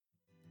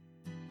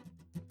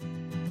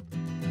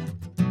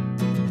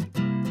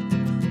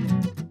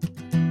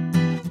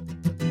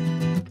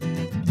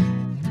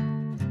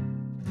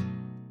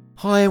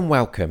Hi and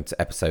welcome to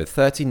episode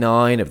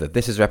 39 of the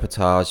This Is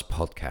Reportage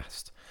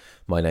podcast.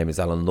 My name is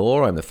Alan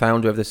Law, I'm the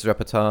founder of This Is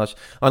Reportage,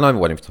 and I'm a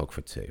wedding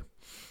photographer too.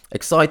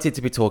 Excited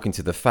to be talking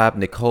to the fab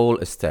Nicole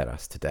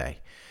Esteras today.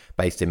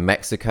 Based in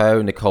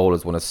Mexico, Nicole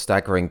has won a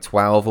staggering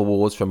 12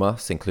 awards from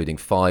us, including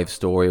 5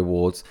 Story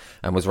Awards,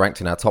 and was ranked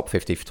in our top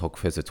 50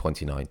 photographers of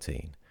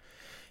 2019.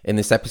 In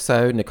this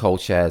episode, Nicole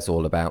shares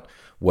all about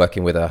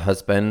working with her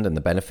husband and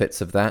the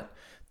benefits of that,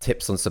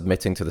 tips on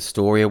submitting to the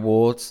Story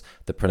Awards,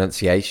 the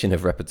pronunciation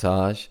of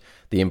reportage,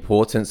 the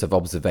importance of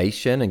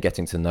observation and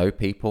getting to know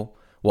people,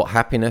 what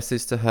happiness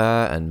is to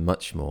her, and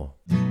much more.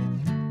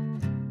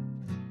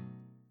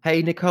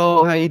 Hey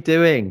Nicole, how are you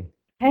doing?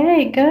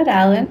 Hey, good,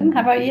 Alan.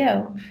 How about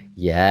you?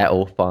 Yeah,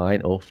 all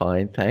fine,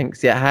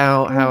 thanks. Yeah,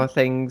 how are Good.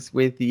 things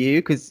with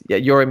you? Because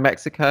you're in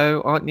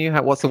Mexico, aren't you?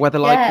 What's the weather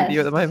like with you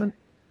at the Yes. moment?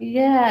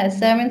 Yeah,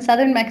 so I'm in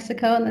southern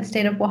Mexico in the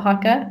state of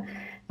Oaxaca.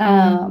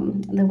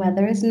 The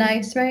weather is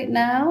nice right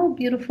now.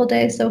 Beautiful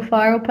day so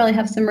far. We'll probably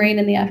have some rain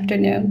in the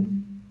afternoon.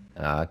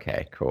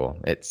 Okay, cool.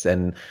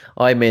 And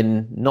I'm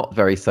in not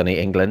very sunny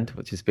England,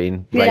 which has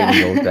been Yeah.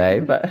 rainy all day,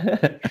 but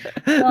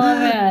Oh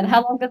man,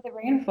 how long does it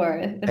rain for?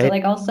 Is it it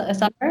like also a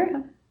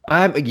summer?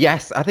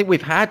 yes, I think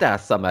we've had our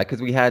summer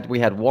because we had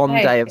one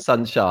Right. day of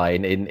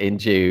sunshine in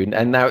June,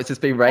 and now it's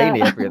just been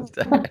rainy every Uh,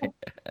 other day.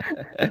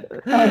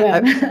 oh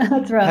man, have,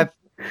 that's rough. have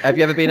have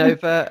you ever been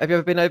over? Have you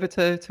ever been over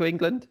to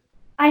England?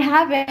 I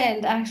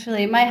haven't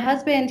actually. My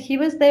husband, he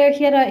was there. He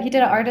did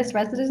an artist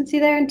residency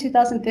there in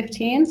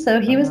 2015. So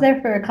he was Uh,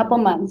 there for a couple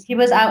months. He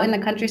was out in the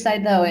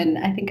countryside though, and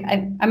I think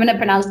I'm going to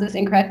pronounce this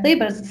incorrectly,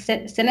 but it's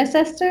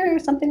Cinesister or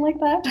something like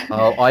that.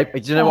 oh, do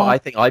you know what? Uh, I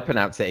think I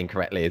pronounce it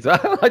incorrectly as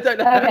well. I don't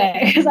know.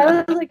 okay, because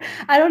I was like,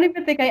 I don't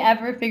even think I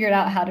ever figured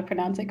out how to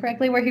pronounce it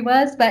correctly where he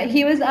was, but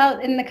he was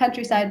out in the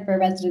countryside for a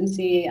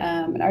residency,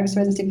 an artist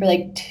residency for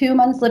like 2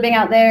 months living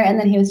out there, and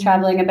then he was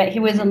traveling a bit. He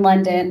was in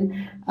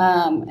London.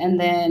 And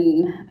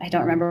then I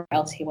don't remember where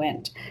else he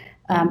went.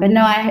 But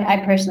no, I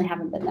personally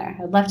haven't been there.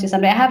 I'd love to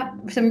someday. I have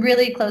some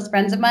really close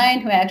friends of mine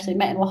who I actually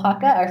met in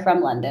Oaxaca are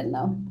from London,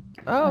 though.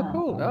 Oh,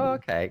 cool. Oh,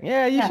 okay.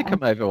 Yeah, you should Yeah,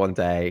 come over one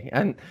day.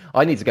 And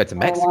I need to go to I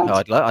Mexico.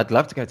 want to. I'd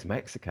love to go to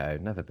Mexico.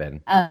 Never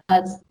been.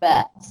 That's the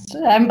best.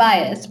 I'm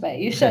biased, but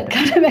you should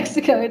come to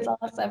Mexico. It's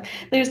awesome.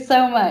 There's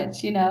so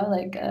much,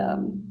 like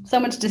so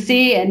much to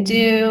see and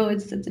do.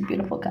 It's a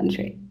beautiful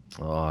country.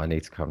 Oh, I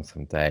need to come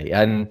someday.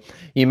 And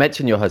you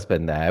mentioned your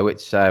husband there,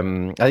 which I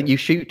think you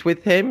shoot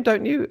with him,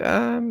 don't you?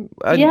 And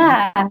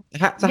Yeah,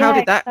 so how yeah,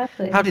 did how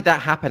exactly. did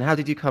that happen? How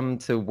did you come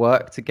to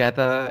work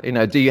together?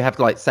 Do you have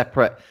like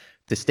separate,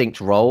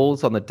 distinct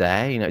roles on the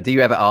day? Do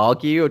you ever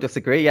argue or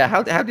disagree? Yeah,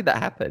 how did that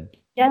happen?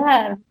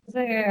 Yeah, those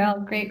are all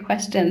great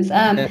questions.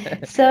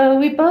 So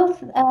we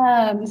both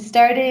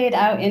started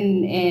out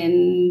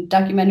in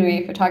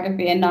documentary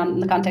photography and in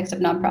the context of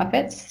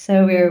nonprofits.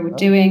 So we were Oh,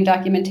 doing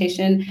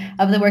documentation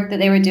of the work that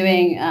they were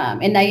doing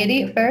in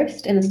Nayarit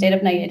first, in the state of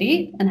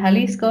Nayarit and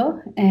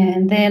Jalisco,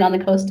 and then on the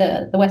coast,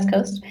 the west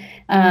coast.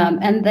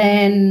 And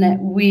then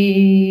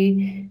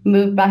we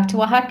moved back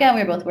to Oaxaca, and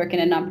we were both working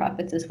in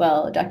nonprofits as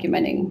well,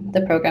 documenting the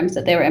programs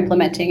that they were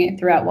implementing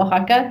throughout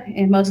Oaxaca,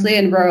 and mostly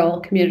in rural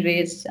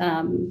communities,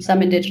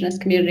 some indigenous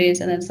communities,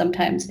 and then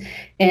sometimes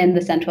in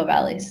the central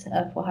valleys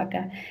of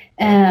Oaxaca.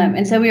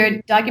 And so we were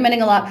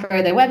documenting a lot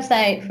for their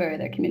website, for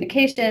their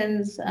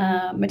communications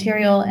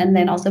material, and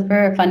then also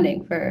for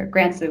funding for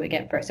grants that we would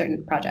get for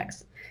certain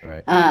projects.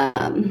 right.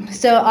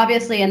 So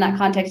obviously in that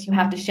context, you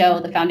have to show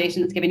the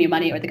foundation that's giving you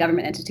money or the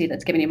government entity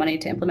that's giving you money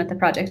to implement the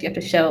project. You have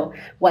to show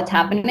what's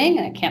happening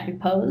and it can't be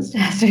posed. It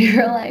has to be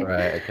real life.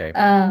 Right, okay.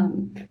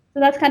 So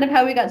that's kind of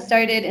how we got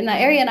started in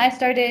that area. And I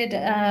started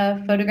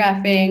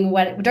photographing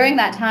during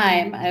that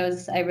time.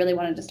 I really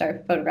wanted to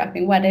start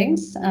photographing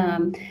weddings.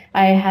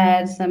 I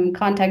had some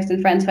contacts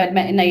and friends who I'd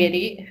met in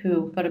Nayarit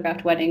who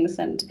photographed weddings,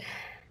 and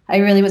I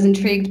really was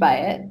intrigued by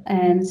it.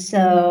 And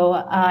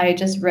so I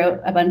just wrote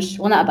a bunch,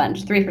 well, not a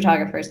bunch, 3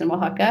 photographers in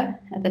Oaxaca.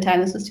 At the time,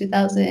 this was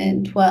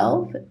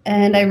 2012.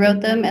 And I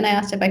wrote them and I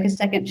asked if I could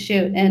second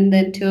shoot. And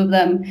then 2 of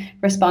them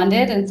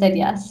responded and said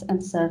yes.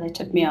 And so they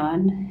took me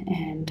on.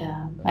 And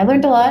I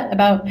learned a lot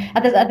about,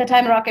 at the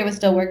time, Roque was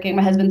still working.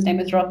 My husband's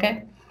name is Roque.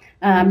 Okay.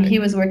 He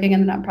was working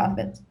in the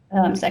nonprofit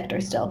sector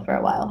still for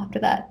a while after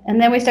that. And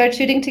then we started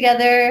shooting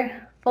together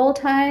full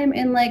time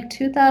in like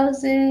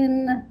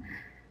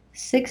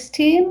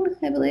 2016,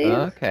 I believe.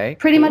 Okay,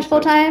 Pretty cool. much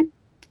full So, time.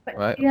 But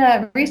right.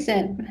 yeah,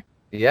 recent.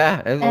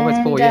 Yeah, it's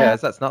almost four And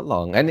years. That's not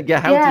long. And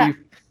yeah, yeah,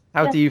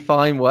 how yeah, do you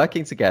find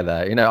working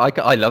together?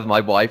 I love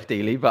my wife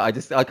dearly,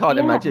 but I can't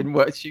yeah. imagine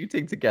work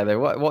shooting together.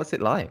 What's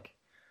it like?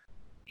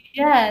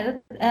 Yeah,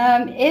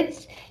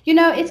 it's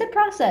a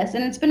process,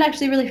 and it's been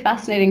actually a really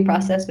fascinating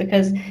process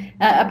because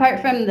apart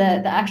from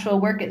the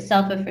actual work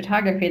itself of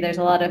photography, there's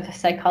a lot of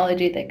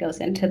psychology that goes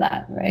into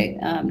that, right?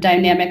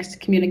 Dynamics,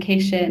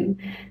 communication,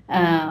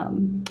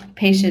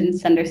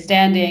 patience,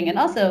 understanding, and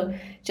also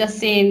just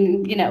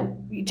seeing,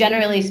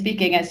 generally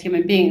speaking, as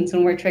human beings,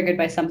 when we're triggered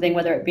by something,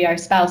 whether it be our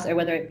spouse or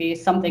whether it be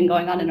something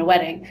going on in a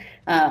wedding,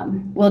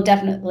 we'll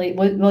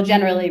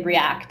generally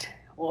react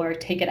or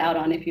take it out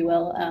on, if you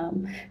will,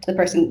 to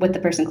the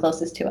person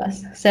closest to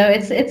us. So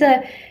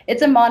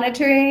it's a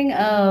monitoring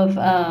of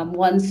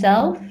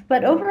oneself,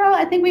 but overall,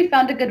 I think we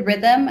found a good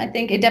rhythm. I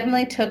think it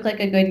definitely took like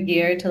a good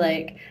year to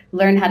like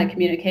learn how to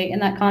communicate in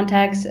that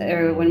context,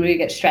 or when we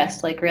get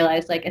stressed, like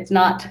realize like it's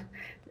not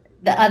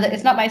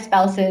my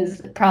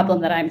spouse's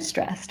problem that I'm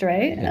stressed,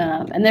 right?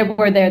 And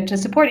we're there to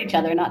support each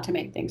other, not to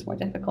make things more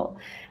difficult.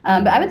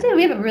 But I would say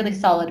we have a really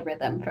solid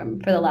rhythm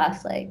for the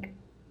last like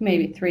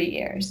maybe 3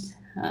 years.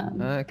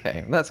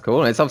 Okay, that's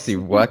cool. And it's obviously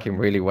working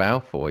really well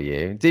for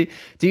you. Do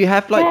you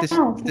have like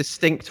Yeah.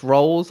 distinct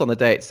roles on the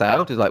day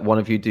itself? Does like one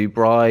of you do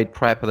bride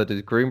prep, other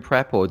does groom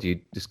prep, or do you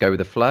just go with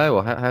the flow,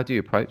 or how do you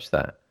approach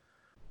that?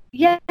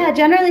 Yeah,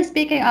 generally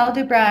speaking, I'll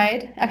do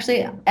bride.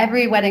 Actually,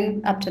 every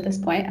wedding up to this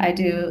point, I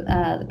do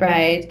the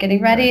bride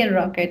getting ready, Right. and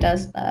Roque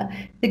does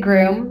the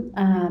groom.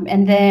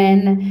 And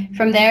then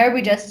from there,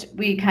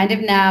 we kind of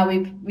now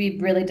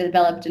we've really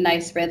developed a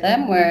nice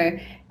rhythm where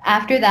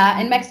after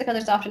that, in Mexico,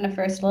 there's often a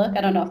first look.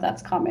 I don't know if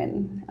that's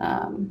common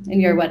in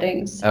your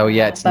weddings, Oh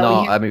yeah, it's but we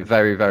not. hear I mean,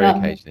 very, very no.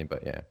 occasionally,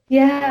 but yeah.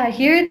 Yeah,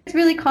 here it's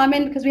really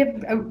common because we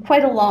have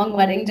quite a long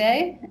wedding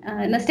day.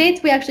 In the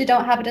States, we actually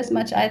don't have it as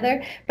much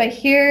either, but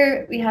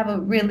here we have a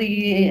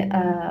really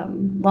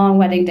long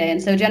wedding day.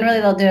 And so generally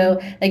they'll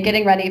do like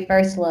getting ready,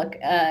 first look.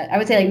 I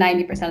would say like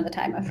 90% of the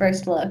time, a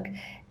first look.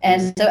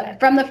 And so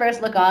from the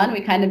first look on,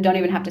 we kind of don't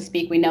even have to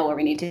speak. We know where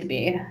we need to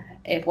be.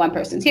 If one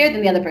person's here,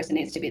 then the other person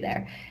needs to be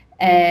there.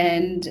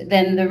 And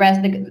then the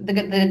rest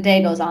the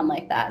day goes on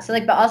like that. So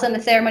like, but also in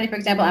the ceremony, for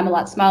example, I'm a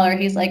lot smaller,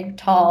 he's like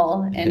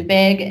tall and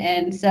big,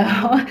 and so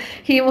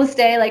he will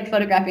stay like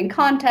photographing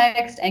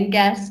context and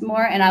guests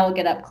more, and I will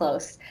get up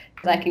close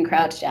because I can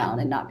crouch down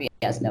and not be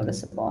as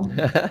noticeable.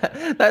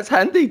 That's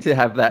handy to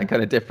have that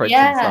kind of difference in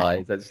Yeah,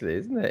 size, actually,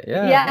 isn't it?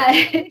 Yeah. yeah.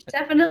 It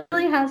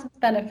definitely has its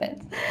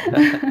benefits.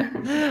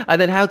 And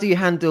then how do you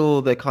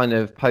handle the kind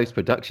of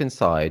post-production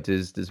side?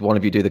 Does one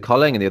of you do the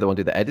culling and the other one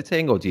do the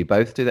editing, or do you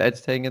both do the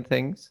editing and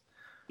things?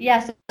 Yeah,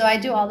 so I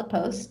do all the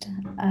post,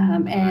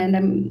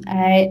 and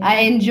I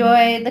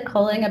enjoy the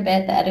culling a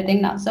bit, the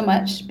editing not so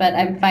much. But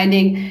I'm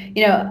finding,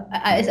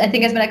 I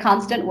think it's been a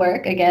constant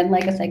work, again,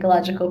 like a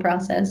psychological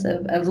process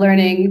of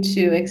learning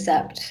to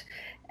accept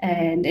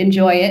and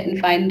enjoy it and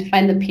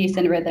find the peace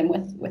and rhythm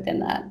within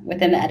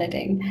the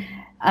editing.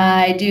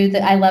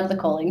 I love the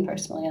culling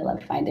personally. I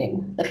love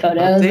finding the Oh, do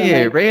photos and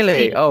you like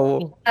really? see.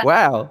 Oh,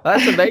 wow.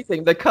 That's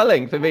amazing. The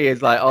culling for me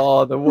is like,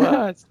 oh, the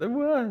worst, the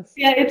worst.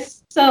 Yeah,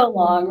 it's so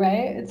long,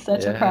 right? It's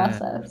such a Yeah.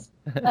 process.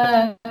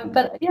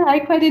 But yeah, I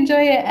quite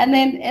enjoy it. And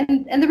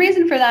then and the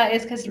reason for that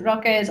is because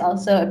Roque is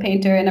also a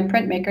painter and a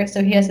printmaker,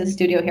 so he has his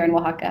studio here in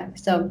Oaxaca.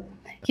 So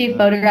he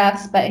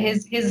photographs, but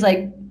his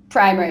like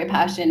primary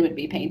passion would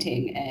be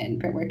painting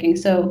and printworking.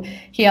 So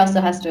he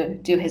also has to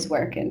do his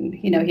work, and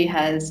he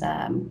has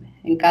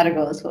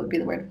encargos, what would be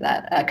the word for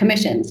that?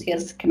 Commissions. He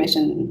has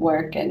commission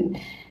work and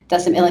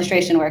does some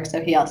illustration work,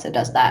 so he also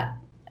does that.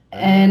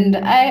 And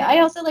I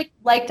also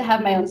like to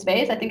have my own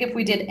space. I think if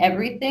we did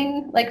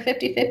everything like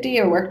 50-50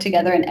 or work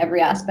together in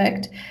every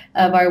aspect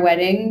of our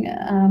wedding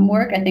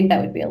work, I think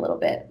that would be a little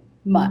bit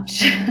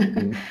much.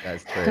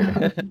 That's true.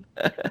 Having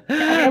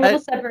a little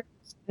separation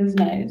is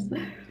nice.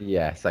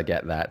 Yes, I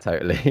get that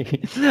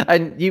totally.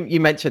 And you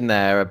mentioned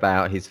there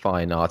about his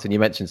fine art, and you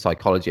mentioned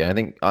psychology. And I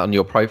think on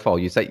your profile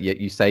you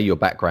say your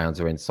backgrounds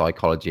are in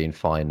psychology and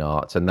fine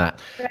art, and that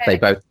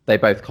Right. they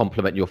both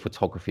complement your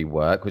photography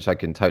work, which I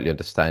can totally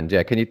understand.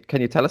 Yeah, can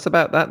you tell us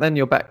about that then,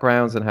 your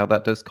backgrounds and how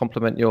that does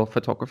complement your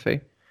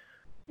photography?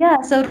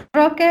 Yeah, so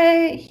Roque,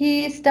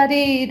 he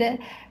studied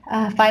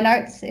fine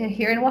arts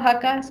here in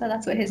Oaxaca, so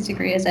that's what his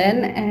degree is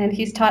in. And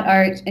he's taught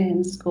art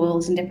in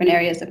schools in different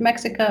areas of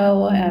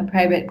Mexico,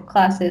 private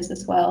classes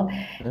as well.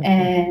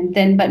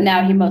 Okay. But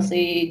now he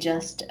mostly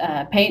just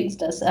paints,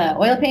 does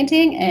oil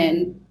painting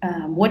and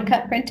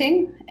woodcut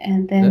printing.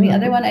 And then the Yeah.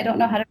 other one, I don't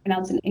know how to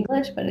pronounce in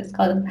English, but it's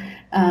called,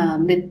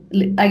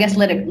 I guess,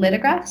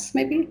 lithographs,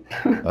 maybe.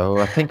 Oh,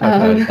 I think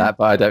I've heard um, that,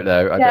 but I don't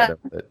know. I don't yeah.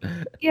 know.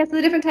 Yeah, so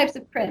the different types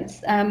of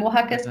prints.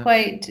 Oaxaca is Uh,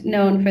 quite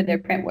known for their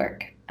print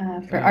work,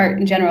 for oh, art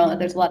in general.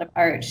 There's a lot of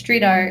art,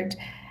 street art,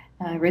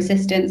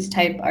 resistance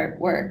type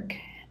artwork,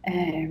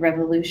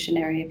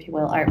 revolutionary, if you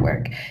will,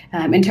 artwork,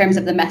 in terms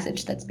of the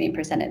message that's being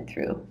presented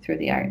through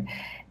the art.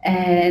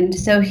 And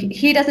so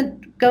he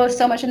doesn't go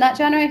so much in that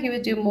genre. He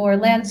would do more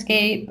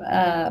landscape.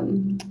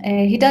 And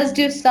he does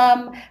do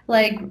some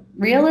like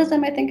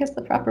realism, I think is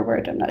the proper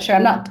word. I'm not sure.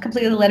 I'm not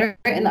completely literate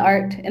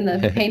in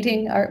the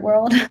painting art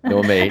world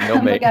nor me,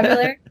 nor me.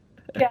 vocabulary.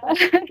 Yeah.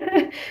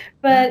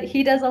 But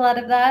he does a lot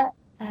of that.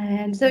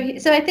 And so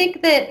I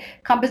think that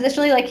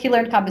compositionally, like he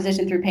learned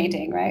composition through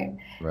painting, right?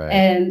 Right.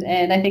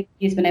 And I think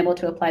he's been able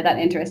to apply that in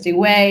an interesting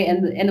way,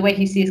 and the way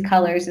he sees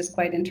colors is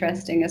quite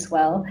interesting as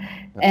well.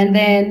 That's And cool.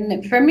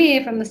 then for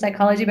me, from the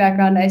psychology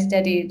background, I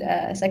studied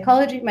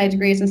psychology. My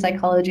degree is in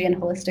psychology and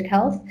holistic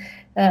health.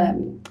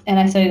 and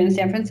I studied in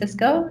San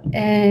Francisco.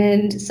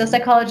 And so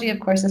psychology, of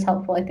course, is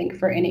helpful, I think,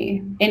 for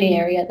any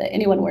area that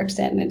anyone works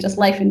in, and just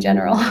life in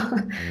general.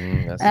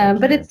 That's so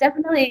But true.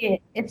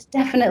 it's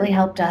definitely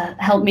helped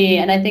me,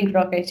 and I think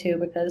Roque too,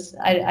 because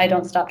I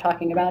don't stop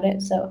talking about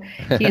it. So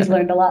he's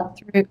learned a lot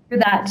through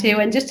that too,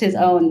 and just his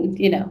own,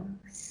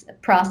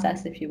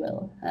 process, if you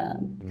will,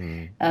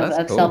 That's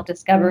of cool.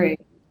 self-discovery.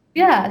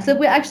 Yeah, so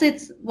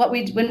it's what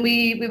we've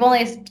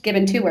only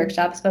given two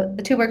workshops, but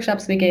the two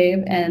workshops we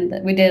gave, and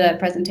we did a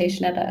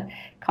presentation at a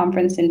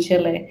conference in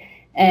Chile,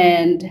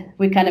 and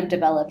we kind of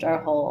developed our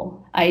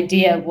whole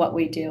idea of what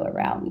we do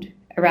around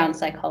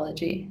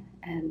psychology,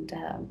 and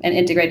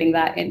integrating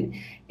that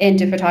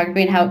into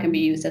photography and how it can be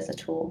used as a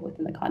tool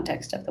within the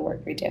context of the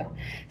work we do.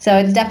 So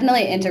it's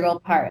definitely an integral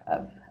part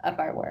of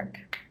our work.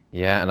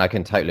 Yeah, and I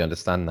can totally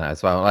understand that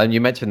as well. And you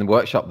mentioned the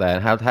workshop there.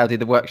 And how did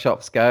the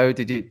workshops go?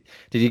 Do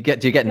you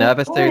get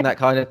nervous doing that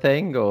kind of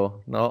thing or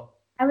not?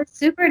 I was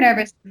super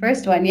nervous the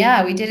first one.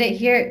 Yeah, we did it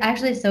here.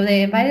 Actually, so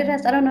they invited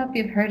us. I don't know if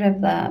you've heard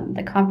of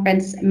the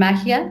conference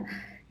Magia.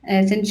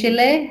 It's in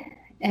Chile.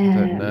 I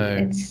don't know.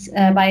 It's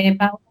by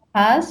Paola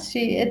Paz.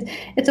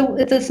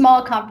 It's a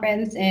small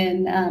conference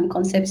in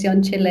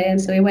Concepcion, Chile. And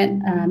so we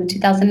went in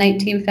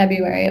 2019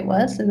 February. It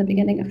was in the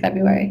beginning of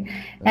February,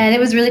 and it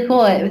was really cool.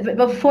 But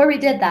before we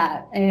did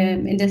that,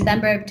 in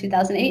December of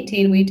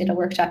 2018, we did a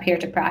workshop here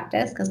to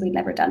practice, because we'd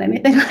never done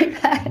anything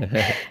like that,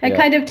 and Yeah.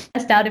 kind of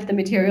test out if the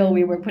material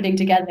we were putting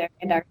together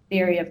and our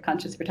theory of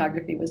conscious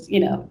photography was,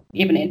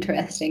 even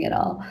interesting at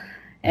all,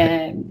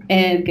 and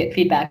get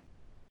feedback.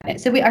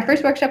 So our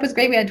first workshop was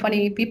great. We had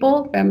 20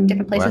 people from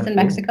different places Wow, in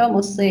cool. Mexico,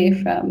 mostly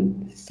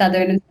from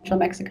southern and central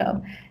Mexico.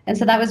 And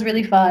so that was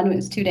really fun. It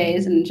was 2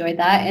 days and enjoyed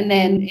that. And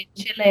then in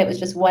Chile, it was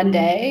just one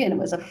day, and it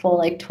was a full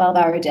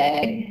 12-hour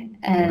day.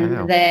 And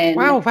Wow. then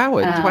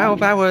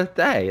 12-hour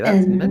day.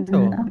 That's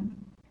mental.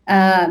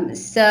 and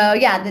so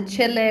yeah, the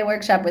Chile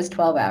workshop was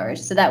 12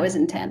 hours. So that was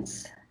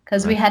intense,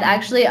 because we Right. had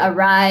actually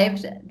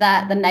arrived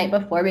that the night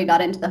before. We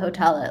got into the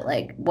hotel at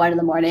 1 in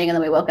the morning, and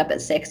then we woke up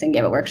at 6 and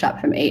gave a workshop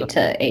from 8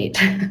 to 8.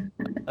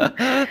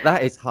 That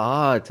is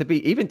hard to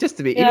be even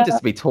Yeah. just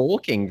to be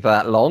talking for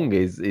that long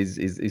is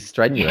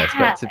strenuous, but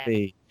Yeah. to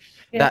be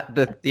Yeah.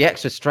 that the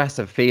extra stress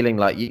of feeling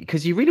like you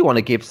because you really want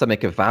to give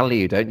something of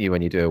value, don't you,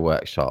 when you do a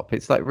workshop?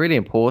 It's like really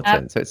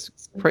important. So it's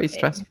pretty Absolutely.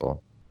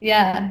 stressful.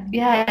 Yeah,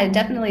 it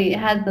definitely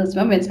had those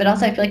moments, but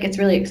also I feel like it's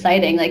really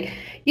exciting.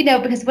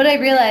 Because what I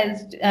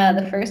realized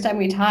the first time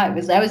we taught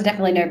was I was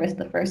definitely nervous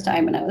the first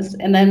time,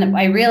 and then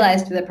I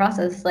realized through the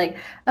process,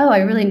 oh, I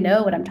really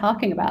know what I'm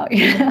talking about,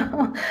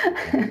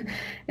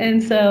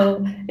 And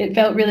so it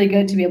felt really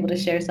good to be able to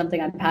share something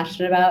I'm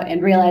passionate about,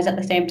 and realize at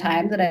the same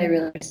time that I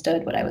really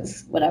understood what I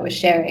was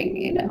sharing.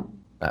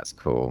 That's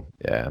cool.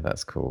 Yeah,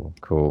 that's cool.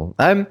 Cool.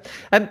 And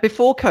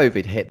before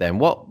COVID hit, then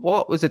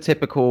what was a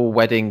typical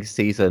wedding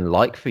season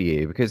like for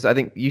you? Because I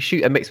think you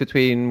shoot a mix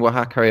between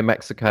Oaxaca in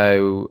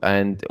Mexico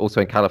and also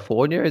in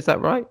California. Is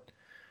that right?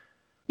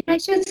 Yeah, I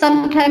shoot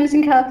sometimes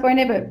in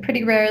California, but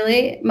pretty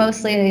rarely,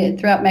 mostly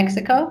throughout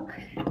Mexico.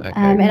 Okay.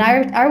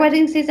 And our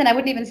wedding season, I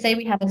wouldn't even say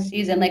we have a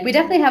season. We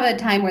definitely have a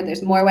time where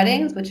there's more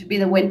weddings, which would be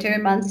the winter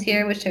months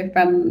here, which are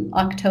from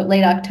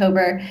late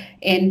October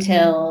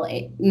until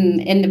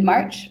end of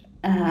March.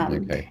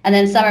 Okay. And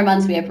then summer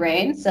months we have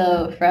rain.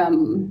 So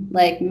from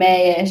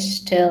May-ish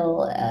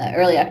till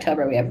early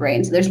October we have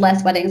rain. So there's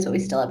less weddings, but we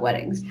still have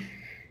weddings.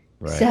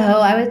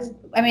 So Right.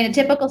 a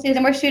typical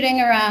season, we're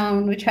shooting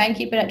around, we try and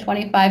keep it at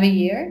 25 a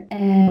year. Right.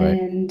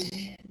 And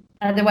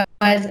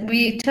otherwise,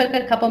 we took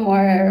a couple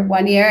more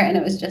one year, and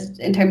it was just,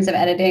 in terms of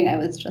editing, I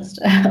was just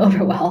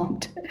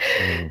overwhelmed.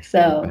 I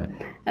So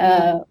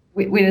bet.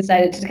 we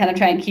decided to kind of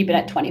try and keep it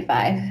at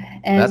 25.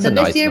 And That's so a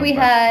this nice year we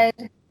number.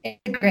 had a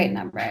great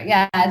number.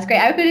 Yeah, it's great.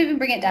 I could even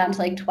bring it down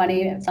to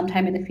 20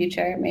 sometime in the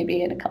future,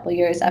 maybe in a couple of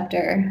years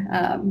after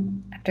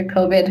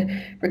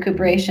COVID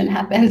recuperation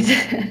happens.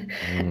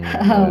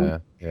 um, Yeah.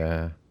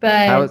 Yeah.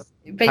 but How's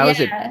but how is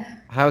it yeah.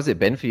 how has it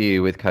been for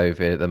you with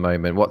COVID at the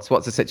moment? What's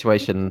the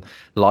situation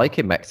like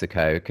in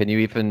Mexico? Can you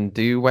even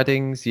do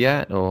weddings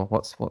yet, or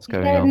what's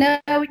going Yeah, on?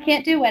 no, we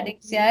can't do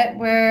weddings yet.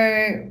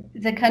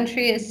 The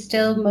country is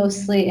still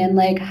mostly in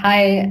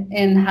high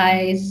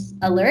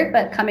alert,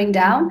 but coming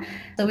down.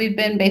 So we've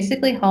been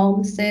basically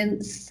home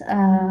since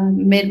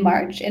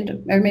mid-March,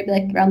 or maybe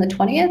around the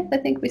 20th. I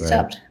think we Right.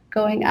 stopped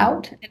going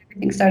out, and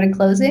everything started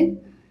closing.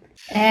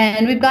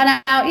 And we've gone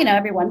out,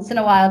 every once in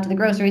a while to the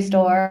grocery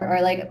store, or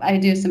I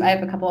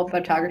have a couple of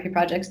photography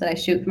projects that I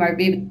shoot from our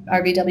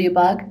VW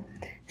Bug. Oh,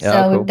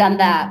 So we've cool. done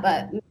that,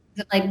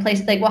 but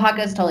places like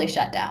Oaxaca is totally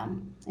shut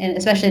down. And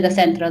especially the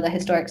centro, the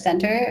historic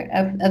center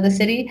of the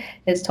city,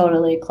 is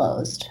totally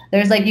closed.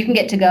 There's you can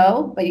get to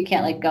go, but you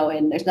can't go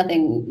in. There's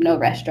nothing, no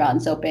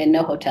restaurants open,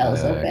 no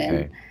hotels open.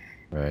 Okay.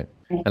 Right.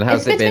 And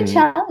how's It's it been been?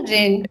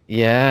 challenging.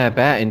 Yeah, I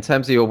bet. In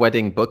terms of your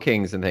wedding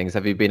bookings and things,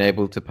 have you been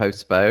able to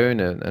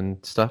postpone and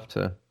stuff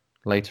to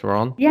later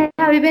on? Yeah,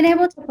 we've been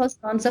able to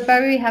postpone. So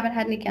far, we haven't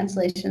had any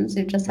cancellations.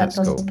 We've just had That's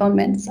cool.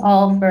 postponements,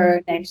 all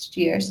for next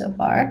year so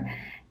far.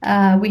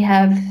 We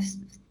have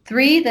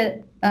three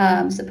that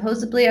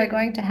supposedly are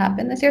going to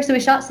happen this year. So we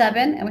shot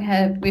 7,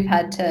 and we've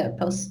had to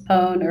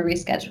postpone or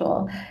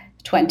reschedule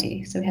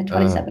 20. So we had Oh,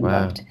 27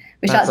 wow. booked.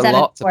 We That's shot a 7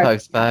 lot to before it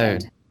postpone.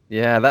 happened.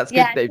 Yeah, that's good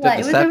Yeah, that you've done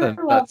the it was 7,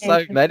 but so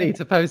overwhelming for many sure.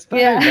 to postpone.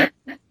 Yeah.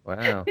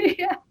 Wow.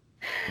 Yeah.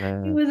 It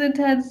Yeah. was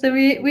intense. So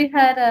we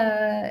had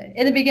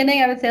in the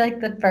beginning, I would say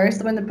like the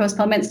first when the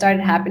postponement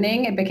started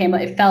happening,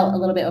 it felt a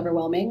little bit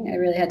overwhelming. I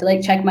really had to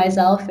like check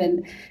myself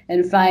and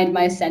find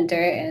my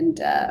center and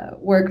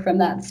work from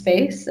that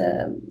space.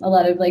 A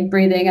lot of like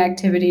breathing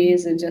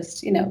activities and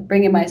just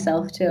bringing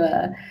myself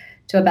to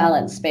a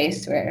balanced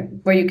space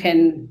where you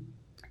can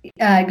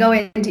go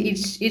into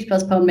each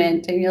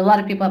postponement. And a lot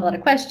of people have a lot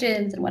of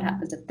questions and what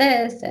happens if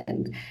this,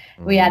 and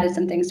we Mm, added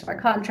some things to our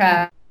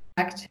contract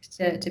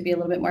to be a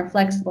little bit more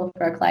flexible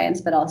for our clients,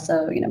 but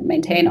also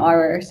maintain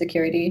our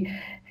security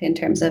in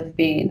terms of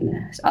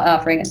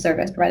offering a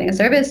service, providing a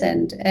service,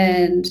 and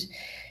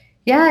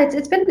yeah,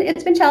 it's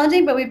been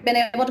challenging, but we've been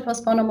able to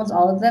postpone almost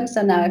all of them.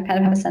 So now I kind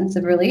of have a sense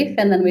of relief,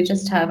 and then we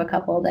just have a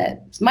couple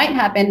that might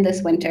happen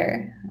this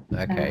winter.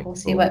 okay, We'll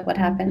see cool. what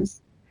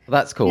happens. Well,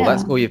 that's cool.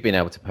 That's Yeah, cool. You've been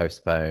able to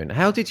postpone.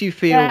 How did you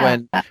feel yeah,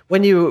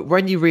 when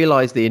you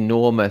realized the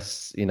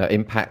enormous,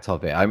 impact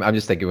of it? I'm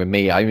just thinking with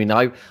me. I mean,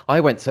 I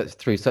went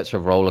through such a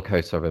roller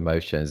coaster of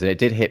emotions, and it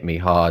did hit me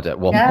hard at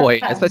one yeah.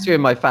 point, especially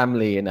in my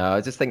family. I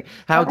just think,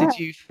 Yeah.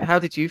 how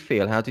did you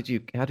feel? How did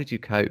you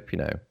cope?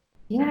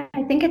 Yeah,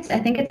 I think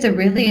it's a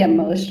really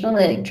emotional,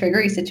 like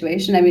triggery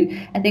situation. I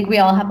mean, I think we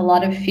all have a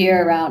lot of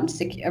fear around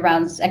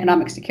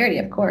economic security.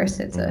 Of course,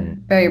 it's a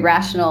Mm, very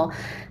rational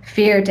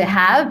fear to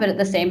have, but at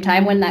the same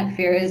time, when that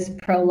fear is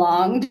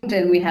prolonged,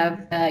 and we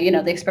have,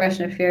 the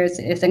expression of fear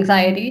is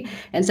anxiety,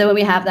 and so when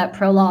we have that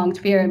prolonged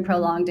fear and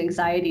prolonged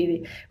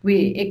anxiety,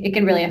 it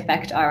can really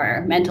affect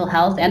our mental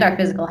health and our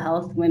physical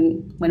health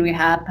when we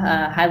have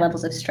high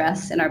levels of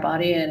stress in our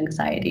body and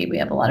anxiety. We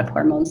have a lot of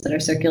hormones that are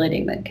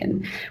circulating that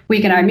can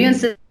weaken our immune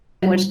system,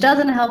 which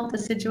doesn't help the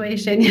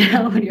situation,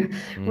 when you're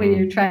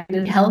mm, trying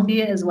to be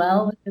healthy as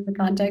well in the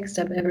context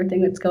of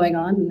everything that's going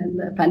on in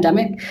the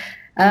pandemic.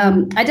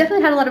 I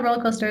definitely had a lot of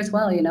roller coaster as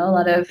well, a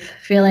lot of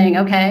feeling,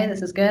 okay,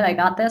 this is good, I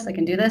got this, I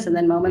can do this, and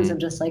then moments mm, of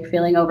just like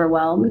feeling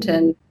overwhelmed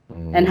and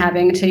mm.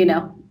 having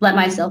to, let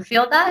myself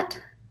feel that.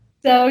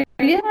 So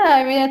yeah,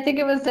 I mean, I think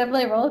it was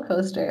definitely a roller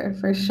coaster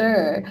for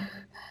sure.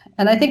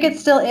 And I think it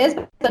still is,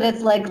 but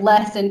it's like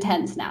less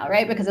intense now,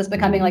 right? Because it's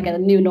becoming like Mm. a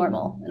new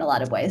normal in a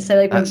lot of ways. So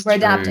like we're, That's we're true.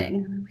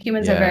 adapting.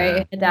 Humans are Yeah.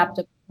 very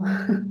adaptable.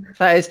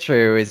 That is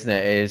true, isn't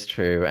it? It is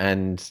true.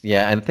 And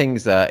yeah, and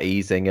things are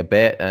easing a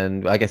bit,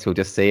 and I guess we'll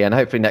just see. And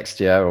hopefully next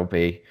year will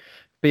be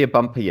a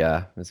bumper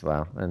year as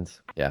well. And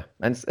yeah.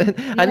 And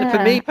and for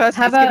me Yeah. personally,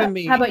 How it's given about how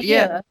me, about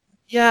yeah. you?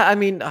 Yeah, I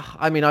mean,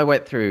 I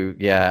went through,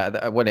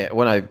 yeah, when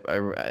I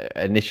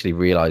initially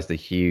realized the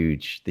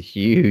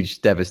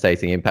huge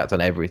devastating impact on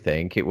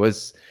everything. It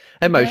was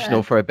emotional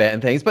Yeah. for a bit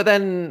and things, but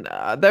then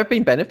there have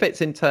been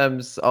benefits in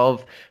terms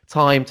of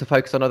time to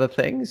focus on other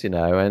things, and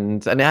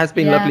it has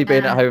been lovely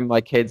being at Yeah. home with my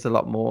kids a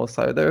lot more.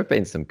 So there have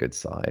been some good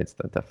sides,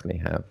 that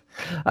definitely have.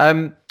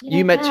 You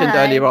Yeah. mentioned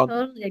earlier I on.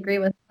 totally agree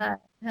with that.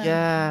 Yeah.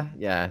 Yeah,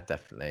 yeah,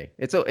 definitely.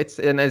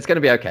 And it's going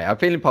to be okay. I'm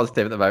feeling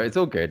positive at the moment. It's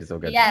all good. It's all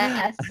good.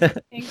 Yes,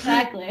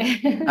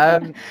 exactly.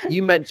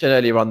 You mentioned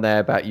earlier on there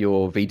about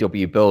your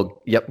VW bug.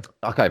 Yep,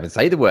 I can't even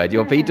say the word.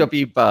 Your Yeah.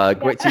 VW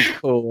bug, which is Yeah.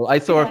 cool. I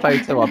saw a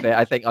photo of Yeah. it,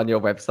 I think, on your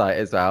website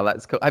as well.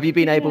 That's cool. Have you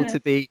been able Yeah. to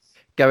be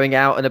going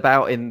out and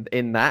about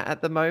in that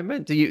at the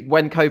moment?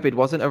 When COVID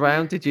wasn't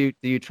around, do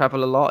you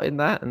travel a lot in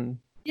that? And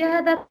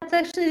Yeah, that's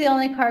actually the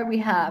only car we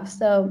have.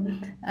 So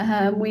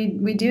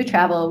we do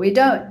travel. We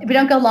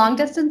don't go long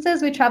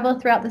distances. We travel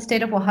throughout the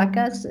state of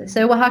Oaxaca.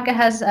 So Oaxaca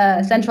has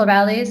central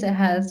valleys. It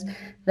has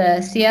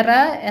the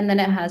Sierra, and then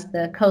it has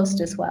the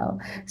coast as well.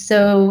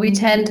 So we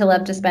tend to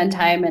love to spend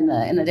time in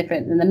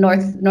the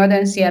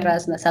northern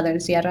Sierras and the southern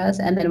Sierras,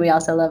 and then we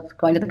also love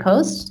going to the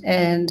coast.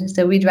 And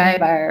so we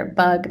drive our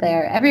bug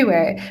there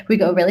everywhere. We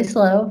go really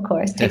slow, of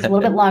course. Takes a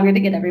little bit longer to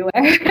get everywhere.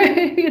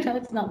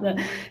 It's not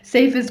the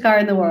safest car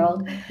in the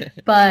world.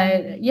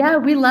 But yeah,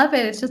 we love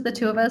it. It's just the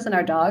two of us and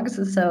our dogs.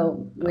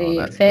 So oh, we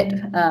that's fit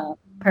cool.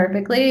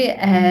 perfectly.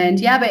 And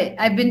yeah, but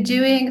I've been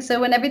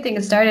so when everything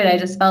started, I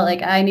just felt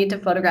like I need to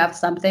photograph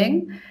something.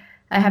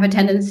 I have a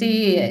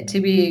tendency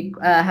to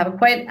have a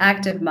quite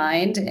active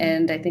mind,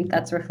 and I think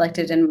that's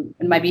reflected in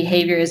my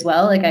behavior as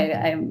well. Like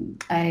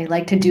I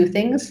like to do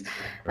things,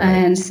 Right.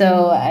 and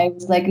so I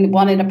was like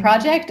wanted a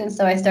project, and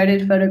so I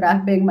started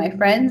photographing my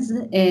friends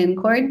in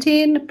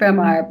quarantine from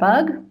our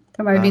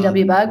Oh,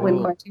 VW bug when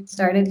cool. quarantine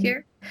started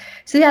here.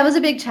 So yeah, it was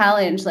a big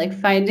challenge, like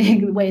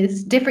finding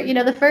ways different.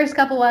 The first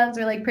couple ones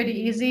were like pretty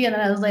easy, and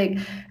then I was like,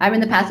 I'm in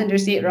the passenger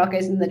seat,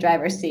 Roca's in the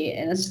driver's seat,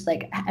 and it's just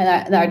like,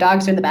 and our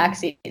dogs are in the back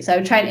seat. So I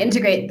would try and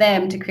integrate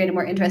them to create a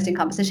more interesting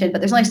composition. But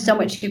there's only so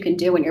much you can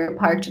do when you're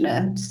parked in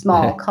a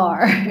small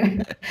car,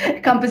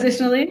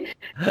 compositionally.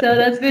 So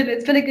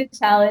it's been a good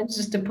challenge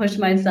just to push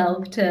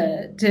myself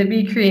to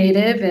be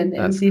creative and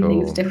That's see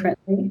things cool.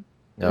 differently,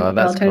 No, look for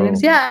that's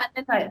alternatives. cool. Yeah,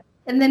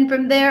 And then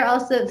from there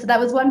also, so that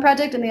was one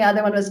project, and the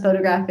other one was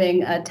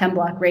photographing a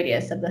 10-block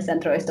radius of the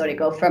Centro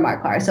Histórico from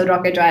our car. So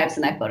Roque drives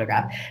and I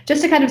photograph,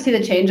 just to kind of see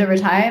the change over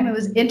time. It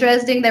was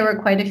interesting. There were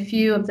quite a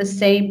few of the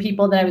same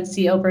people that I would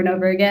see over and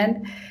over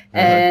again.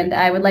 And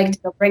I would like to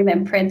go bring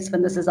them prints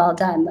when this is all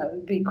done. That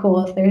would be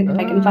cool if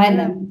I can find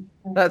them.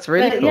 That's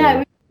really cool.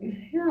 Yeah,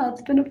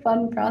 it's been a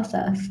fun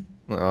process.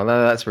 Oh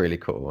no, that's really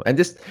cool. And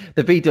just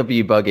the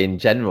VW Bug in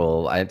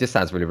general, it just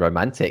sounds really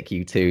romantic.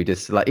 You two,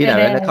 just like in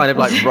a kind of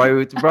like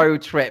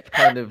road trip,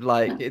 kind of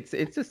like it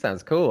just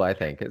sounds cool. I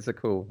think it's a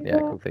cool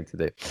thing to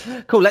do.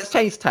 Cool. Let's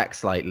change tack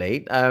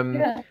slightly.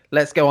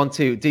 Let's go on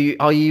to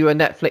are you a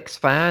Netflix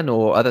fan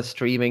or other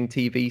streaming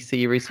TV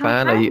series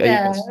fan? Are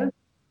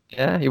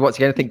you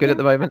watching anything good at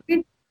the moment?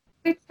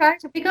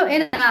 We go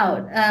in and out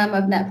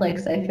of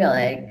Netflix, I feel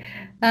like.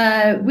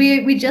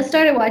 We just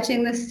started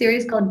watching this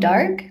series called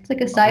Dark. It's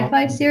like a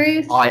sci-fi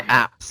series. I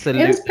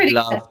absolutely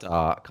love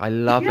Dark. I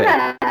love it.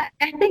 Yeah,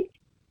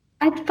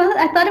 I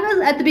thought it was,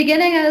 at the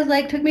beginning, I was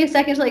like, took me a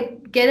second to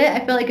like get it.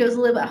 I felt like it was a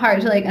little bit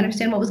hard to like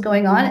understand what was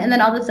going on. And then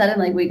all of a sudden,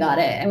 like we got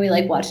it and we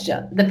like watched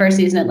the first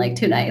season in like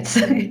 2 nights,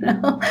 you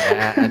know?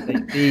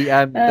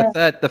 Yeah,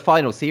 and the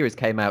final series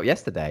came out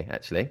yesterday,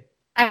 actually.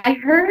 I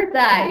heard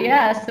that,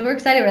 yeah. So we're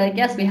excited. We're like,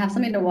 yes, we have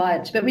something to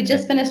watch. But we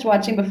just finished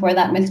watching before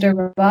that Mr.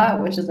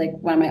 Robot, which is like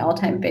one of my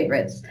all-time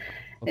favorites.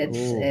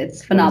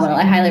 It's phenomenal.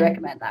 I highly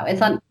recommend that.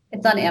 It's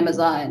on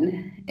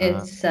Amazon.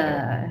 It's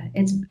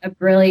a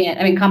brilliant.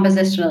 I mean,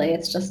 compositionally,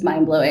 it's just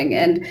mind-blowing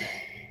and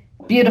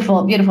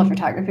beautiful, beautiful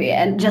photography,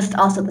 and just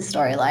also the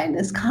storyline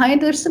is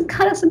there's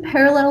some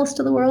parallels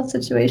to the world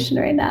situation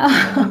right now.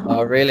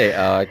 Oh, really?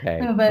 Oh,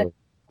 okay. But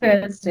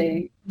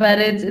interesting. But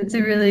it's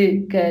a really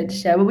good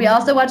show. But we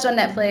also watched on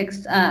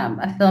Netflix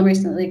a film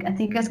recently. I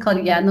think it's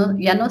called Ya no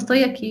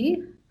estoy aquí.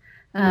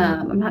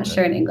 I'm not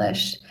sure in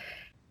English.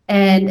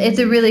 And it's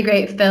a really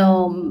great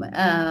film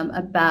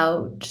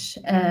about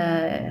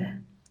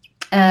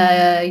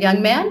a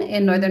young man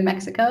in northern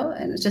Mexico,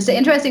 and it's just an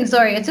interesting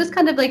story. It's just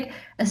kind of like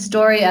a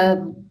story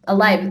of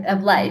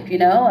life, you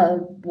know,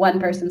 of one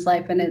person's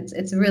life, and it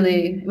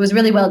was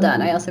really well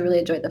done. I also really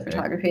enjoyed the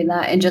photography in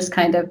that, and just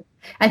kind of,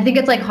 I think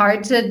it's like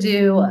hard to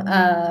do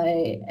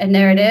a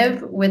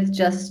narrative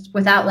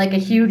without like a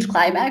huge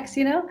climax,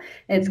 you know.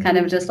 It's kind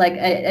of just like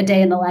a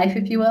day in the life,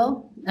 if you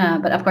will.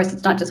 But of course,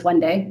 it's not just one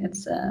day.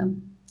 It's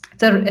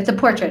a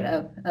portrait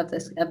of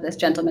this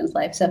gentleman's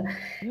life. So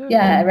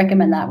yeah, I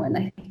recommend that one.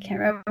 I can't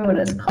remember what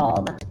it's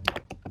called.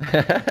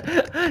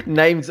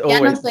 Names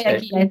always.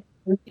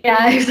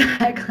 Yeah,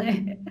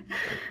 exactly.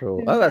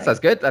 Cool. Oh, that sounds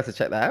good. Let's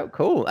check that out.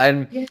 Cool.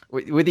 And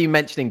with you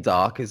mentioning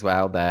Dark as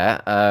well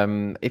there,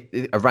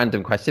 if a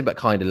random question, but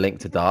kind of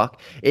linked to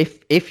Dark.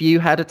 If you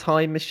had a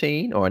time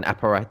machine or an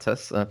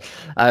apparatus,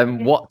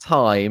 what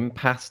time,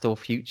 past or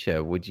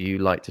future, would you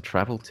like to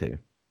travel to?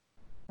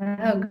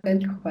 Oh,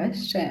 good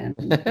question.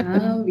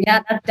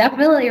 Yeah, that's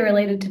definitely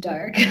related to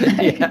Dark.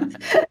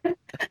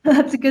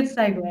 That's a good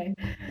segue.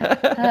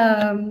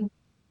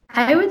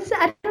 I would say,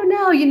 I don't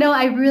know, you know,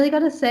 I really got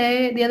to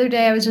say, the other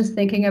day I was just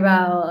thinking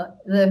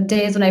about the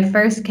days when I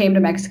first came to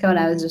Mexico and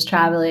I was just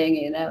traveling,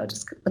 you know,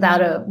 just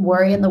without a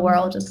worry in the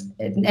world.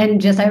 I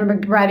remember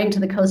driving to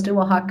the coast in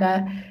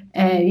Oaxaca,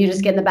 and you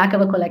just get in the back of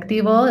a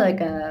colectivo,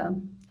 like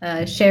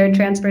a shared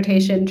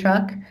transportation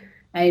truck.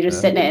 And you just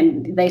sit in it,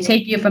 and they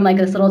take you from like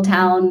this little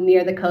town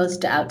near the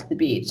coast out to the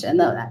beach. And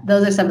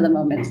those are some of the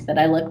moments that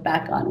I look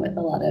back on with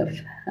a lot of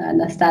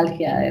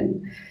nostalgia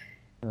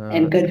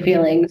and good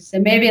feelings. So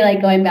maybe like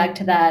going back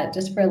to that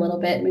just for a little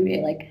bit, maybe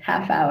like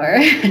half hour.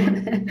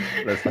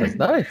 That sounds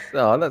nice.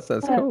 Oh, that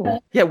sounds cool.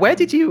 Yeah, where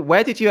did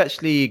you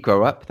actually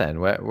grow up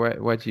then?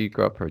 Where did you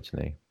grow up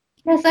originally?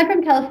 Yes, I'm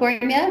from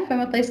California, from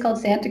a place called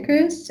Santa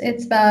Cruz.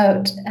 It's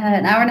about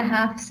an hour and a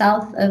half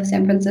south of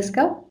San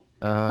Francisco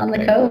on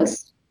the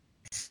coast.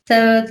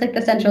 So it's like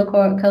the Central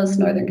Coast,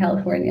 Northern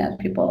California.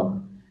 People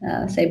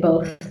say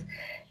both.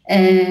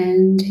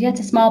 And yeah, it's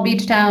a small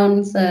beach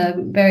town,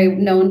 very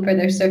known for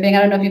their surfing.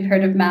 I don't know if you've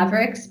heard of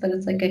Mavericks, but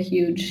it's like a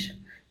huge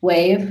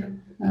wave.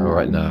 All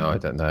right, no, I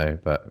don't know,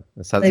 but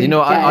it sounds, you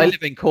know, I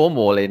live in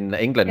Cornwall in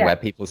England where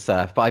people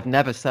surf, but I've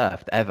never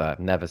surfed ever,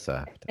 never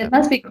surfed. It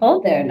must be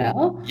cold there,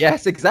 no?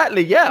 Yes,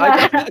 exactly.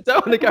 Yeah, I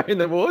don't want to go in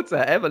the water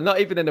ever, not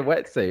even in a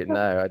wetsuit.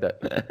 No, I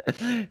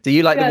don't. Do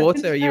you like the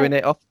water? Are you in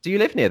it off? Do you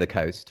live near the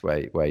coast where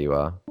you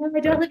are? No, I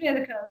don't live near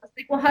the coast.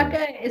 Like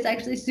Oaxaca is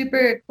actually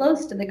super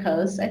close to the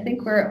coast. I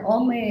think we're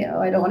only,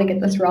 I don't want to get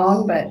this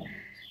wrong, but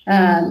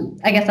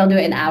I guess I'll do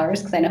it in hours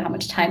because I know how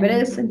much time it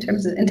is in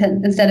terms of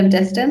instead of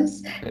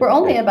distance. We're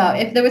only about,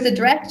 if there was a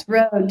direct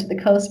road to the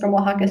coast from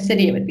Oaxaca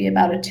City, it would be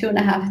about a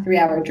 2.5,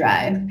 3-hour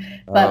drive.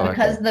 But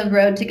because the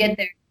road to get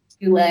there is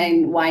a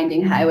 2-lane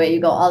winding highway, you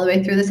go all the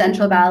way through the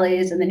Central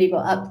Valleys, and then you go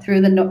up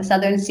through the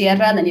Southern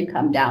Sierra, and then you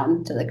come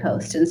down to the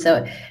coast. And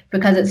so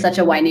because it's such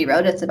a windy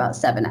road, it's about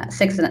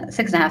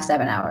 6.5,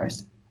 7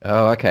 hours.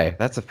 Oh, okay.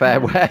 That's a fair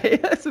way.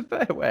 That's a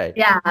fair way.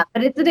 Yeah,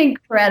 but it's an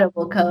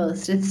incredible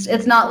coast.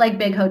 It's not like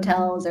big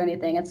hotels or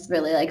anything. It's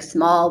really like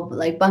small,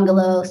 like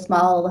bungalows,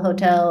 small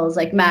hotels,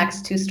 like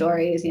max 2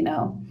 stories, you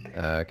know.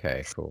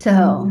 Okay, cool.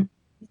 So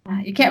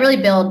You can't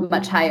really build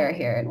much higher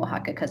here in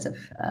Oaxaca because of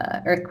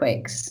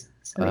earthquakes.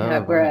 So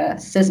we're a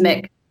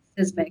seismic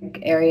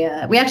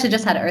area. We actually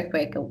just had an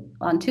earthquake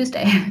on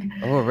Tuesday.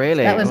 Oh, So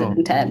really? that was Oh,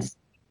 intense.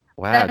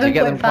 wow. Do you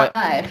get them quite?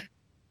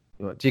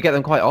 7.5. Do you get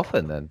them quite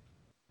often then?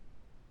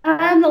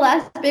 The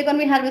last big one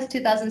we had was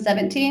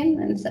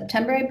 2017 in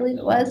September, I believe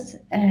it was,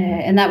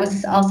 and that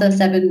was also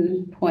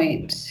 7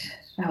 point.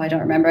 Oh, I don't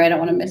remember. I don't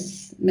want to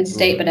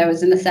misstate, but I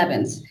was in the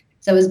sevens,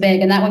 so it was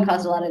big, and that one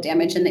caused a lot of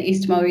damage in the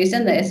Istmo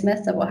region, the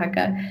Isthmus of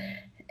Oaxaca.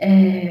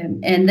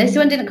 And this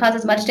one didn't cause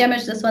as much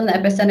damage. This one, the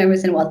epicenter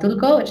was in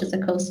Huatulco, which is a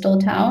coastal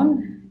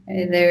town.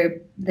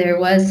 There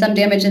was some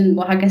damage in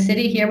Oaxaca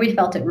City. Here we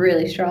felt it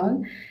really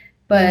strong,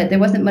 but there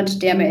wasn't much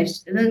damage.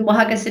 And in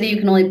Oaxaca City, you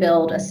can only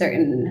build a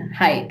certain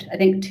height. I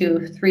think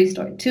 2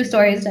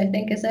 stories, I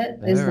think is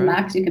the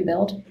max you can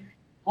build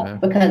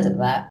because of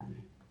that.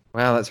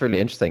 Wow, that's really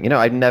interesting. You know,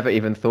 I'd never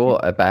even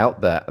thought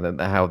about that,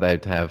 how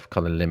they'd have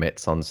kind of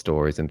limits on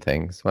stories and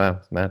things. Wow,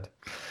 it's mad.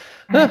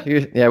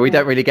 Yeah, we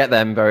don't really get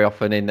them very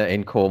often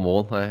in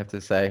Cornwall, I have to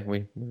say.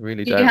 We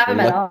really don't. Do you have them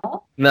at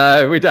all?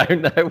 No, we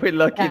don't know. We're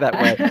lucky that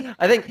way.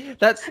 I think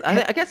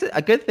I guess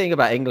a good thing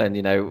about England,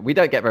 you know, we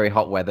don't get very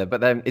hot weather,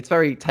 but then it's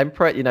very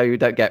temperate, you know, you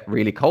don't get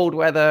really cold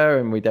weather,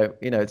 and we don't,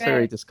 you know, it's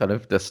very just kind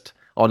of just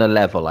on a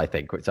level, I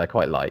think, which I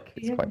quite like.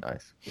 It's quite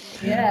nice.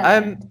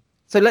 Yeah.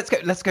 So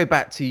let's go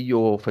back to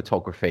your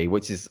photography,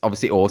 which is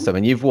obviously awesome,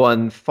 and you've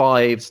won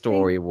 5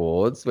 story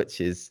awards,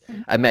 which is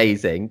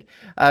amazing.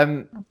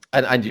 And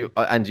you've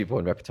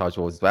won reportage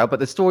awards as well. But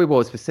the story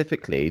awards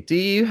specifically, do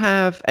you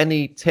have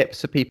any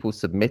tips for people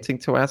submitting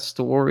to our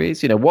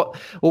stories? You know,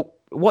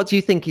 what do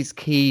you think is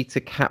key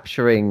to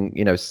capturing,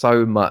 you know,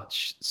 so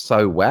much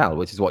so well,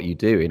 which is what you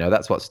do? You know,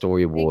 that's what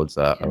story awards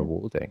are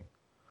awarding.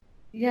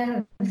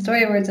 Yeah, the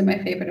story awards are my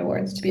favorite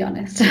awards, to be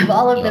honest. Of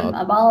all of them,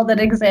 of all that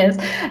exist,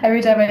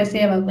 every time I see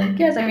them, I'm like,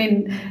 yes. I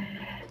mean,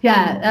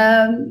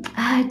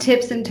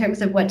 tips in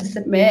terms of what to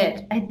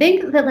submit. I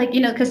think that, like, you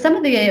know, because some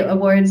of the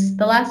awards,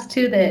 the last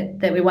 2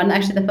 that we won,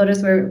 actually the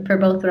photos were for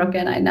both Roque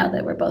and I. Now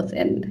that we're both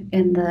in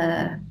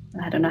the,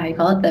 I don't know how you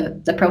call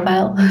it, the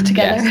profile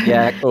together. Yes.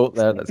 Yeah, cool.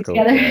 No, that's cool.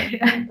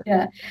 Together.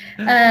 Yeah.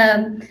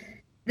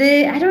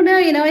 I don't know.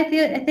 You know, I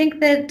think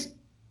that.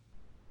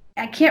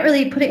 I can't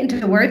really put it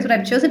into words what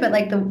I've chosen, but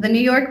like the New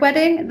York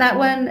wedding, that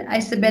one I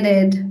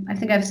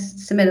think I've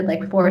submitted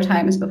like 4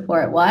 times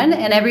before it won.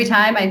 And every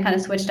time I kind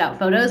of switched out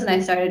photos and I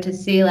started to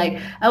see like,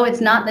 oh,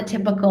 it's not the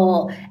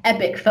typical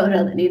epic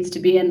photo that needs to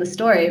be in the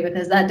story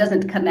because that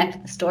doesn't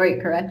connect the story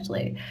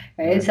correctly,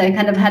 right? So I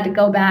kind of had to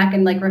go back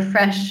and like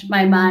refresh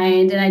my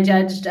mind, and I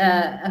judged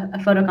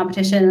a photo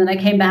competition, and then I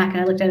came back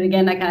and I looked at it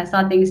again. I kind of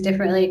saw things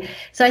differently.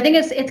 So I think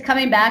it's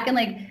coming back and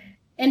like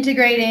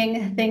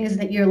integrating things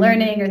that you're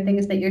learning or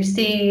things that you're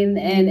seeing,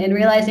 and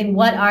realizing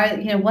what are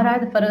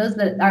the photos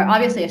that are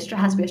obviously has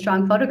to be a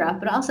strong photograph,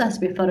 but it also has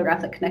to be a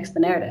photograph that connects the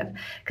narrative.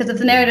 Because if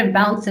the narrative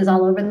bounces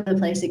all over the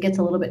place, it gets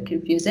a little bit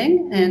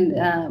confusing. And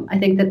I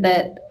think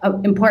that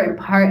important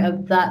part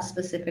of that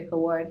specific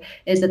award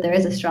is that there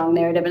is a strong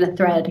narrative and a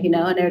thread, you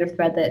know, a narrative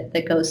thread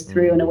that goes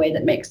through in a way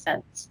that makes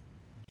sense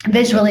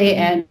visually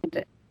and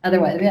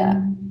otherwise.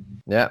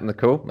 Yeah,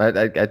 cool. I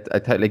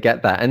totally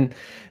get that. And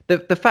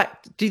the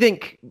fact, do you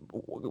think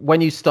when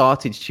you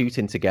started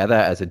shooting together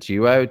as a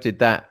duo, did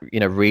that,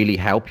 you know, really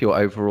help your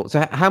overall?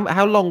 So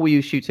how long were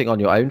you shooting on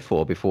your own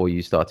for before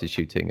you started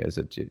shooting as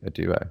a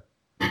duo?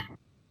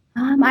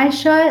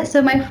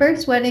 So my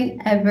first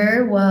wedding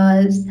ever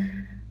was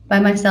by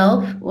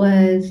myself,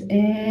 was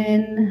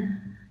in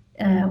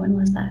when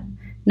was that?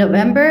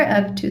 November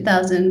of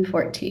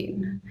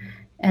 2014.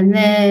 And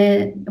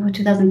then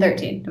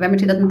 2013, November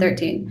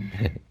 2013.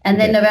 And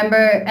then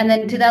and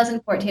then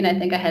 2014, I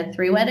think I had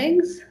 3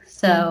 weddings.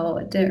 So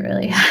it didn't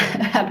really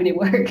have any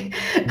work.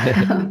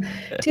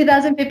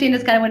 2015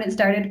 is kind of when it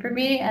started for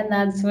me. And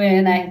that's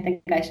when I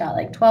think I shot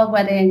like 12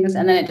 weddings,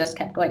 and then it just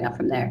kept going up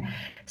from there.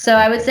 So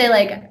I would say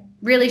like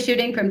really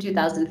shooting from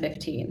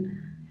 2015.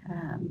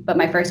 But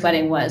my first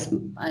wedding was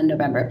in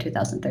November of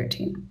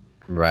 2013.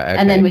 Right. Okay,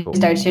 and then we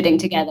started shooting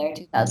together in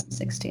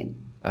 2016.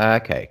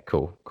 Okay,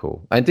 cool.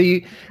 And do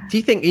you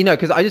think, you know,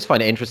 because I just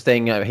find it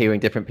interesting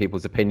hearing different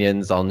people's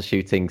opinions on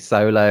shooting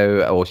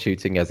solo or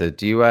shooting as a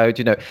duo.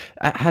 Do you know,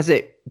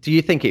 do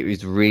you think it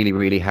was really,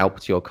 really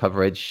helped your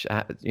coverage,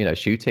 you know,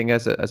 shooting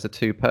as a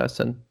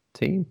 2-person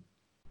team?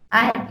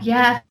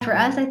 For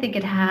us, I think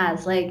it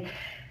has. Like,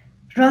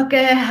 Roque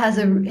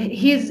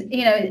he's,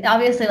 you know,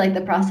 obviously like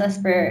the process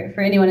for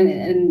anyone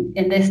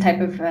in this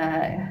type of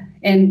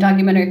in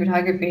documentary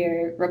photography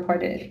or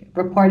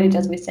reportage,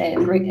 as we say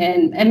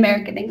in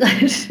American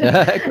English.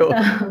 Cool.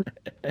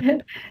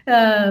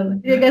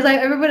 Because I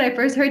remember when I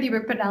first heard you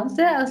pronounce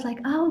it, I was like,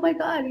 oh my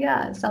God,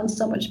 yeah, it sounds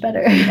so much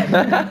better.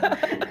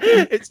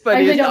 It's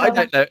funny. I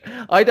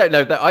don't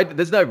know that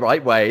there's no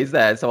right way, is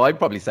there? So I'm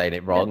probably saying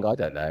it wrong. I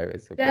don't know.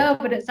 No,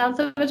 but it sounds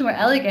so much more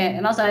elegant.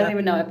 And also, I don't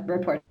even know if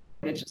reportage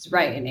is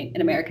right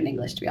in American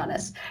English, to be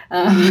honest.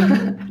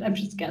 I'm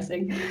just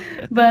guessing.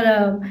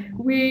 But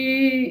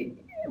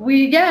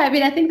I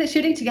mean, I think that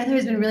shooting together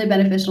has been really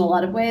beneficial in a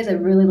lot of ways. I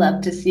really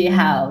love to see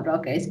how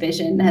Roque's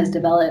vision has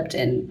developed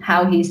and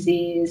how he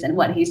sees and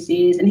what he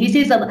sees. And he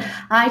sees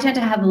I tend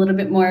to have a little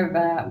bit more of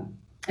a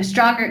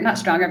stronger, not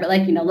stronger, but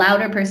like,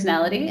 louder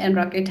personality. And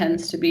Roque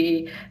tends to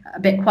be a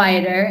bit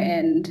quieter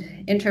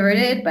and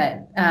introverted,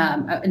 but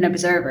an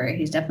observer.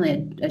 He's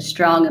definitely a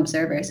strong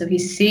observer. So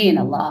he's seen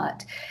a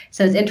lot.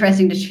 So it's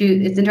interesting to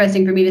shoot. It's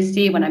interesting for me to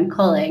see when I'm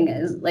culling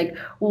is like,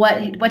 what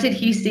did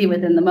he see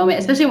within the moment,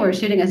 especially when we're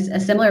shooting a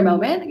similar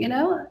moment,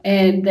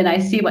 and then I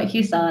see what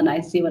he saw and I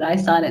see what I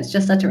saw. And it's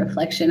just such a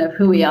reflection of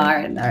who we are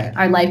and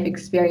our life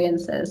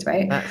experiences,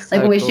 right? That's Like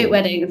so when we cool. shoot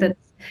weddings,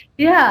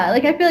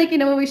 like I feel like,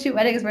 when we shoot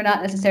weddings, we're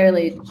not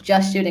necessarily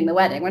just shooting the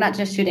wedding. We're not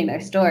just shooting their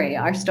story.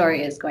 Our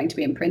story is going to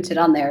be imprinted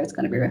on there. It's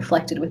going to be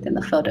reflected within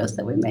the photos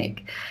that we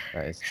make.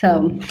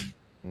 So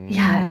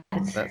yeah,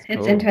 it's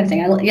cool.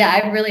 interesting.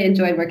 I've really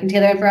enjoyed working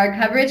together. And for our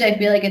coverage, I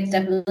feel like it's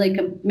definitely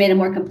made a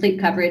more complete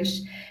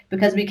coverage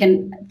because we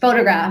can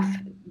photograph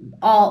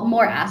all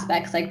more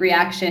aspects like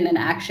reaction and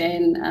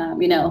action,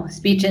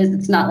 speeches.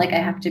 It's not like I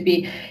have to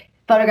be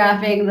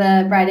photographing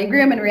the bride and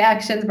groom and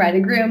reactions, bride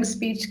and groom,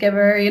 speech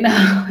giver,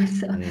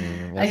 so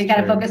I can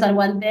kind of focus on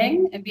one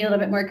thing and be a little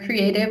bit more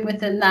creative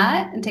within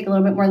that and take a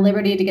little bit more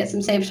liberty to get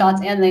some safe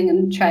shots and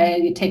then try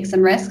and take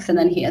some risks. And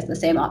then he has the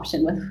same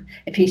option with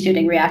if he's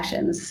shooting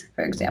reactions,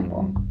 for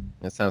example.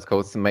 That sounds cool.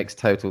 It makes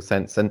total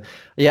sense. And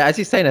yeah, as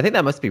you're saying, I think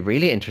that must be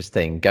really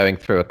interesting going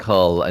through a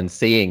cull and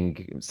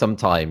seeing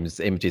sometimes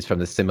images from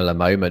the similar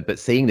moment, but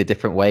seeing the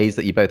different ways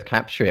that you both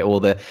capture it, or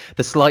the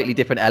slightly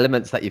different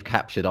elements that you've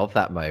captured of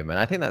that moment.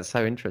 I think that's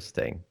so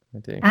interesting. I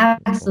do.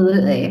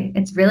 Absolutely.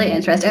 It's really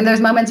interesting. And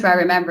there's moments where I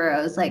remember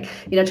I was like,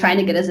 trying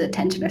to get his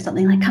attention or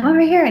something, like, come over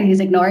here. And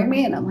he's ignoring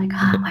me. And I'm like,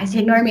 oh, why is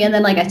he ignoring me? And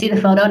then like I see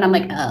the photo and I'm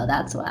like, oh,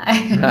 that's why.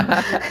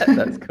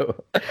 That's cool.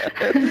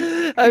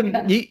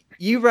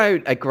 You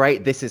wrote a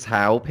great "This Is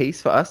How"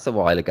 piece for us a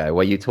while ago,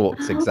 where you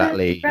talked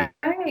exactly.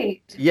 Right.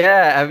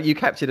 Yeah, you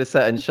captured a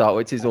certain shot,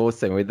 which is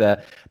awesome, with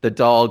the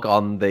dog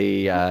on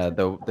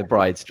the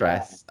bride's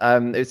dress.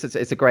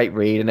 It's a great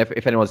read, and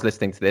if anyone's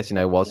listening to this,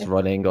 whilst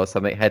running or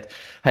something, head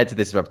to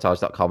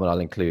thisisreportage.com, and I'll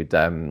include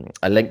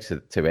a link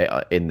to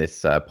it in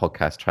this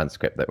podcast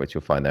transcript, which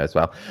you'll find there as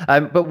well.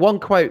 But one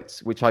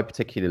quote which I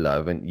particularly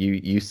love, and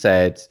you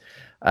said.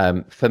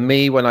 For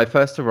me, when I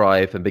first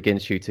arrive and begin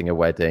shooting a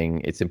wedding,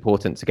 it's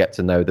important to get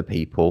to know the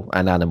people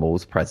and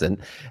animals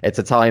present. It's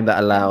a time that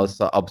allows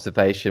for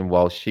observation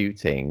while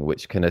shooting,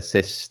 which can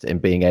assist in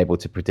being able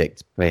to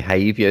predict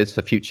behaviors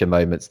for future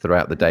moments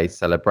throughout the day's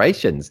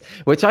celebrations,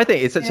 which I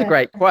think is such a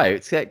great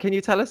quote. Can you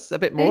tell us a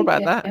bit more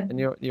about that and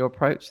your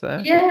approach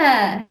there?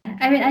 Yeah.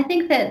 I mean, I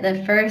think that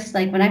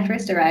when I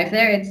first arrived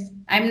there,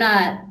 I'm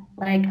not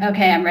like,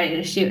 okay, I'm ready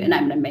to shoot and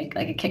I'm going to make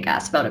like a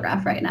kick-ass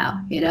photograph right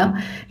now.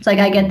 It's like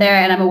I get there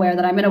and I'm aware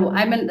that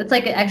it's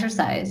like an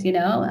exercise,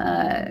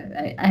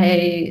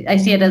 I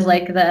see it as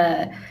like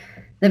the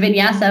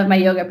vinyasa of my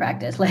yoga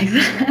practice, like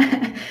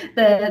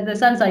the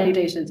sun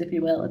salutations, if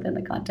you will, within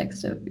the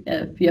context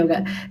of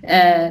yoga.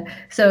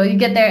 So you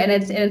get there and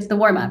it's the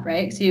warm-up,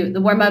 right? So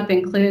the warm-up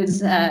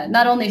includes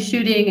not only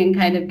shooting and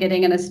kind of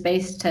getting in a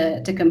space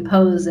to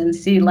compose and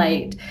see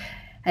light.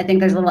 I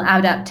think there's a little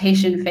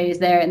adaptation phase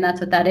there, and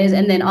that's what that is.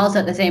 And then also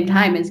at the same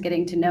time is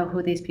getting to know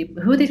who these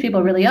people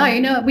really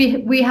are.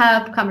 We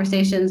have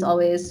conversations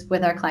always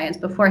with our clients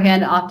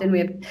beforehand. Often we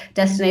have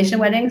destination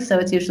weddings, so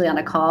it's usually on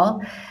a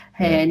call.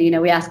 And,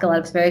 we ask a lot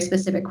of very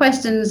specific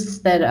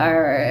questions that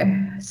are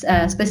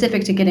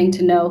specific to getting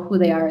to know who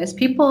they are as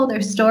people,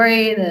 their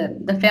story,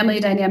 the family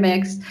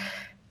dynamics,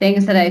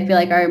 things that I feel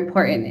like are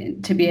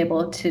important to be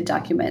able to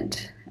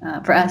document.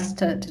 For us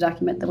to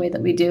document the way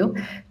that we do,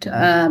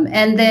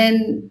 and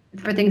then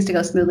for things to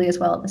go smoothly as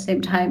well at the same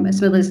time, as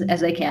smoothly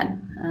as they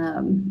can.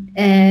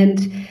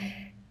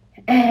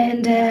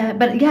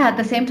 But yeah, at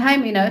the same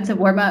time, it's a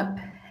warm up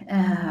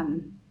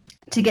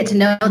to get to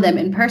know them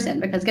in person,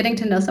 because getting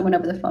to know someone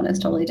over the phone is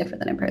totally different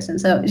than in person.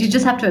 So you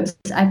just have to,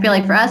 I feel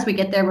like for us, we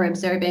get there, we're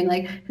observing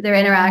like their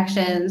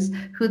interactions,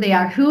 who they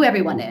are, who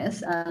everyone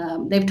is.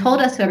 They've told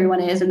us who everyone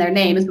is and their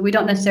names, but we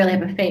don't necessarily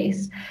have a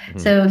face. Mm-hmm.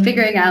 So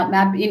figuring out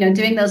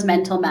doing those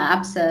mental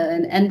maps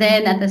and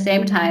then at the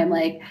same time,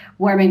 like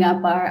warming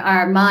up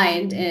our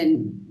mind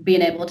and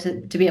being able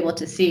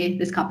to see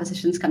these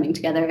compositions coming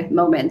together,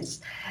 moments,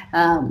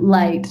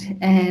 light.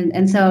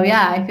 And so,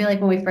 yeah, I feel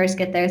like when we first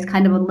get there, it's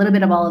kind of a little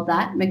bit of all of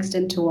that mixed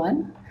into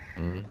one.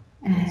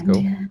 That's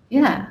cool.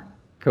 Yeah.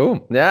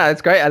 Cool. Yeah,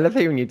 it's great. I love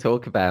hearing you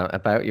talk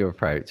about your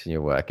approach and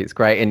your work. It's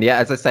great. And yeah,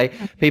 as I say,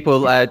 people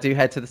do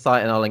head to the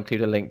site, and I'll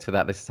include a link to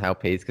that This Is How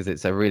piece, because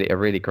it's a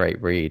really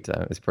great read.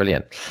 It's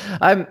brilliant.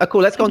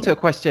 Cool. Let's go on to a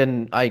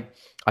question.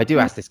 I do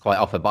ask this quite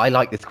often, but I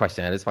like this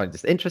question. I just find it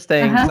just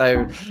interesting.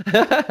 So,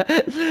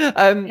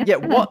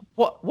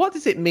 what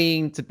does it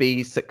mean to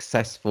be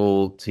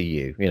successful to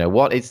you?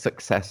 What is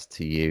success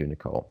to you,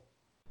 Nicole?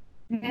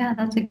 Yeah,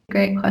 that's a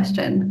great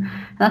question.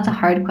 That's a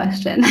hard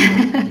question.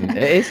 It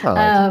is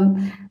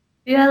hard.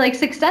 Like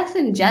success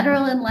in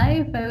general in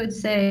life, I would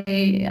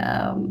say,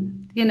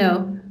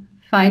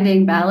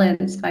 finding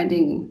balance,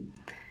 finding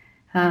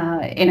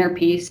inner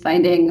peace,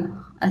 finding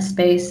a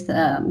space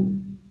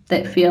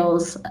that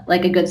feels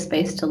like a good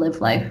space to live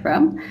life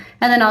from.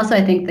 And then also,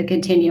 I think the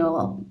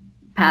continual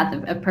path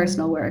of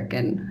personal work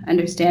and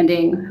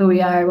understanding who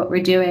we are, what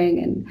we're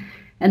doing,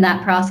 and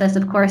that process,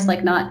 of course,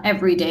 like not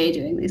every day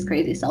doing these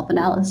crazy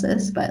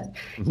self-analysis, but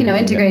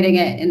integrating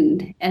it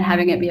and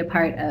having it be a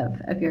part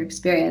of your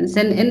experience.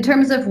 And in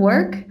terms of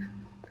work,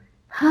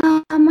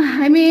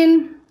 I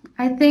mean,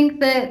 I think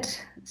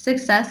that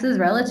success is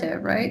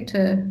relative, right?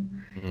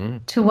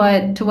 To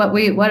what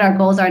our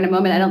goals are in a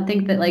moment. I don't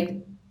think that like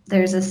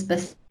there's a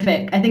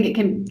specific, I think it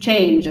can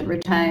change over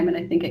time, and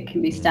I think it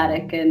can be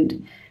static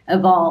and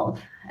evolve.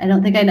 I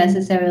don't think I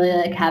necessarily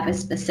like have a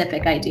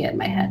specific idea in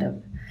my head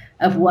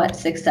of what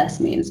success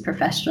means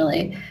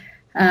professionally.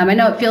 I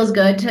know it feels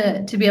good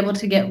to be able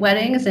to get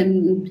weddings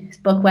and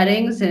book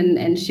weddings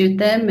and shoot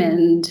them,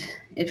 and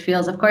it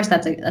feels, of course,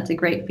 that's a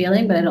great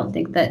feeling, but I don't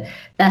think that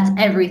that's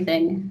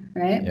everything,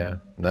 right? Yeah,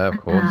 no, of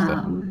course.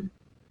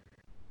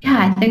 Yeah,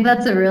 I think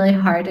that's a really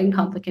hard and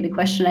complicated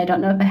question. I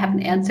don't know if I have an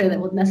answer that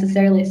will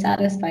necessarily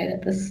satisfy it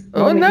at this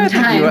moment in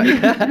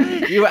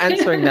time. You were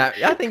answering that.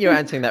 I think you were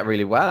answering that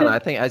really well. And I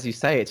think, as you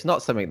say, it's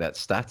not something that's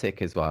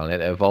static as well, and it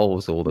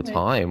evolves all the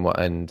time.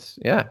 And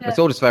it's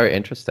all just very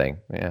interesting.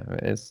 Yeah,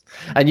 it is.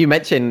 And you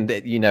mentioned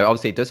that,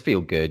 obviously it does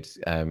feel good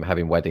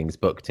having weddings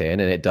booked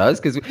in, and it does,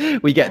 because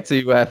we get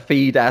to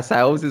feed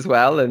ourselves as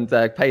well and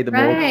pay the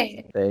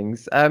mortgage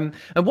things. And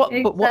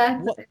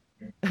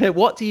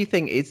what do you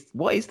think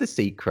what is the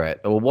secret,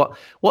 or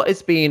what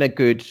has been a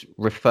good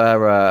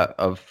referrer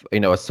of,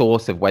 a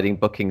source of wedding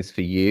bookings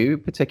for you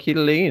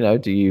particularly?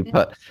 Do you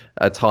put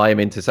a time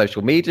into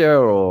social media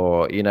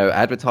or,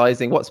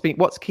 advertising?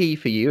 What's key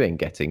for you in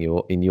getting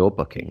your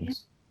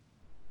bookings?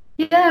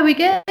 Yeah, we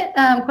get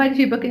quite a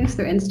few bookings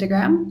through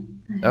Instagram.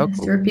 Oh,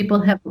 cool. So people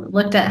have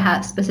looked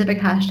at specific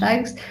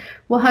hashtags.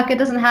 Oaxaca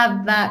doesn't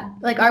have that,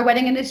 like our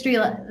wedding industry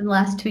in the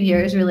last 2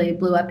 years really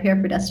blew up here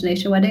for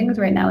destination weddings.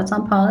 Right now it's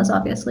on pause,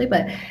 obviously,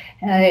 but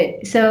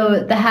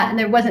so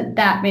there wasn't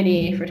that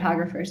many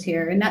photographers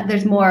here, and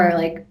there's more,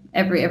 like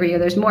every year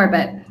there's more,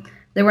 but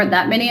there weren't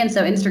that many. And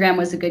so Instagram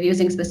was a good,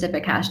 using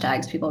specific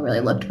hashtags. People really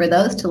looked for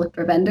those to look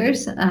for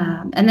vendors.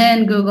 And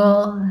then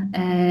Google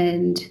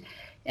and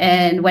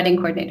wedding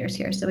coordinators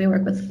here. So we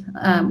work with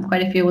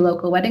quite a few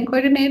local wedding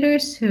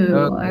coordinators who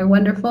are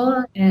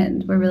wonderful,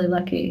 and we're really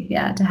lucky,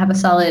 to have a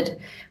solid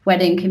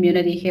wedding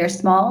community here,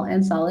 small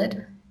and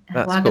solid.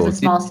 Oaxaca's a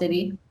small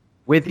city.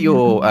 With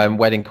your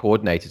wedding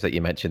coordinators that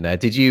you mentioned there,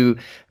 did you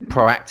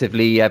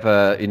proactively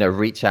ever,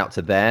 reach out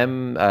to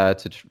them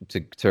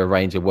to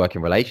arrange a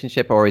working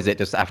relationship, or is it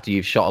just after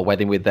you've shot a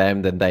wedding with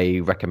them, then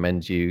they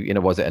recommend you?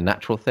 Was it a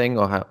natural thing,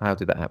 or how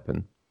did that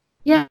happen?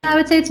 Yeah, I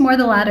would say it's more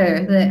the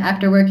latter. That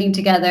after working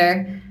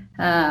together,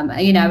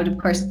 I would of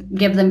course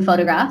give them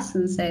photographs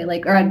and say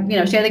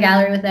share the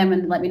gallery with them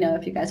and let me know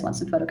if you guys want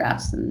some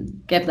photographs, and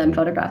give them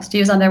photographs to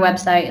use on their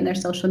website and their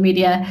social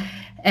media.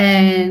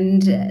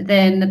 And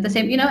then at the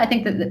same, I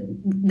think that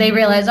they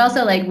realized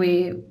also, like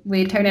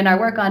we turn in our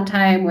work on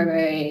time.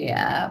 We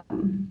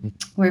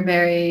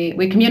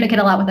communicate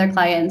a lot with our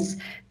clients.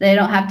 They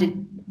don't have to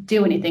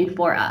do anything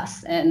for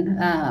us, and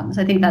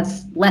so I think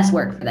that's less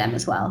work for them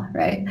as well,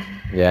 right?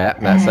 Yeah,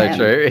 that's so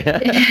true.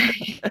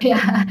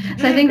 Yeah,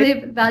 so I think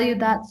they've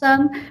valued that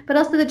some, but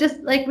also that just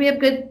like we have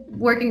good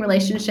working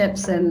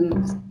relationships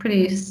and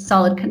pretty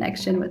solid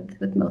connection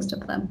with most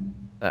of them.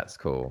 That's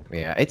cool.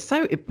 Yeah, it's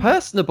so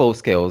personable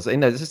skills.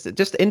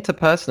 Just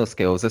interpersonal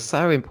skills are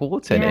so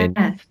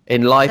important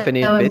in life and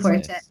in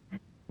business.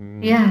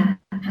 Important. Yeah,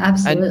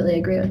 absolutely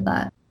agree with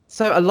that.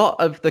 So a lot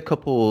of the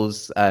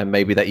couples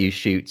maybe that you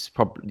shoot,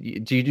 probably,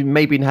 do you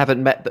maybe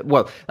haven't met?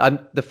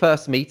 The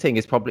first meeting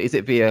is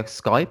it via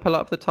Skype a lot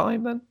of the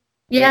time then?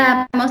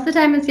 Yeah, most of the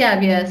time it's via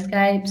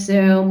Skype,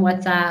 Zoom,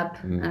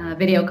 WhatsApp,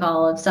 video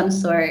call of some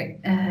sort.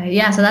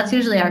 So that's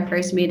usually our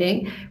first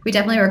meeting. We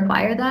definitely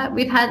require that.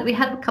 We had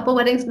a couple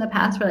weddings in the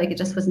past where it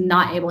just was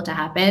not able to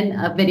happen.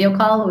 A video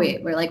call,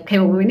 we're like, okay,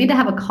 well, we need to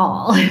have a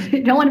call. If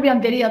you don't want to be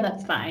on video,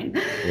 that's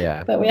fine.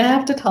 Yeah. But we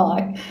have to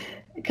talk.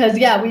 Because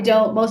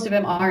most of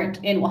them aren't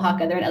in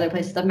Oaxaca. They're in other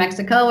places of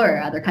Mexico or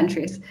other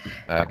countries.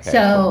 Okay.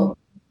 So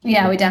we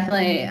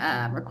definitely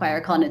require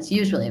a call, and it's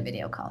usually a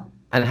video call.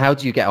 And how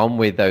do you get on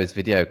with those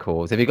video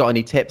calls? Have you got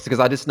any tips? Because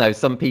I just know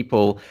some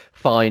people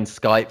find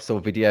Skypes or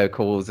video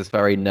calls as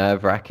very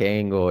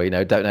nerve-wracking, or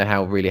don't know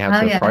how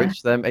to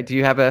approach them. Do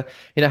you have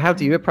how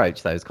do you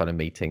approach those kind of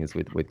meetings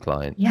with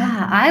clients?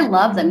 Yeah, I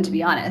love them, to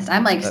be honest.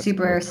 I'm That's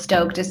super cool.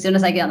 Stoked as soon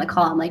as I get on the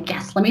call. I'm like,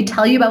 yes, let me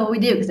tell you about what we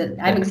do, because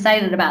I'm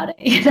excited about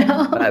it.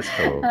 That's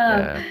cool.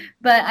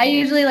 But I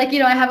usually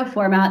I have a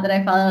format that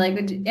I follow,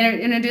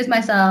 introduce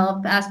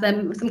myself, ask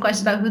them some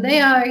questions about who they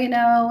are,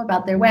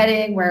 about their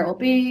wedding, where it will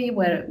be,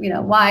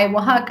 why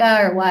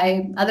Oaxaca or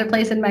why other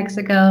place in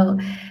Mexico.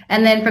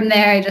 And then from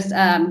there, I just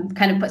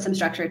kind of put some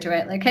structure to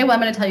it. Like, hey, well,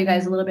 I'm going to tell you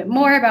guys a little bit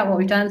more about what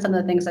we've done, some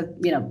of the things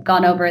I've,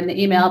 gone over in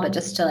the email, but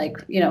just to like,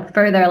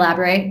 further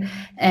elaborate.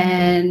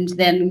 And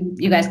then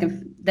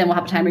then we'll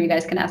have a time where you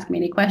guys can ask me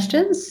any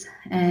questions,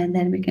 and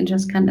then we can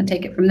just kind of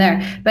take it from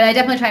there. But I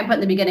definitely try and put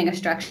in the beginning a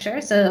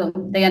structure so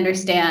they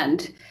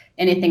understand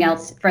anything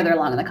else further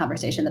along in the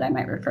conversation that I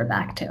might refer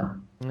back to.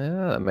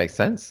 Yeah, that makes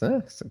sense.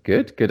 That's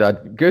good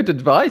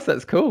advice.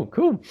 That's cool.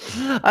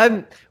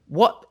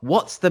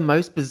 What's the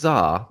most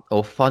bizarre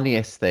or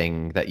funniest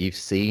thing that you've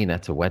seen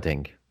at a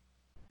wedding?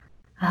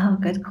 Oh,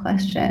 good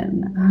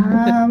question.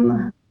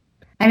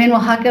 I mean,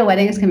 Oaxaca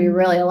weddings can be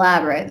really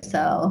elaborate,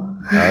 so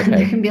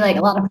there can be like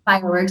a lot of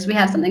fireworks. We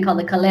have something called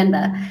the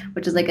calenda,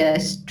 which is like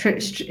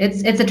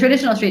it's a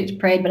traditional street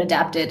parade but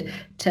adapted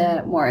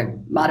to more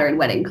modern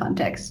wedding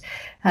context.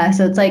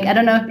 So it's like, I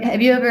don't know,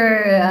 have you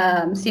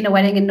ever seen a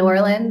wedding in New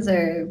Orleans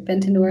or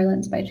been to New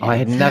Orleans by chance? I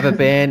had never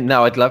been.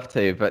 No, I'd love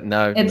to, but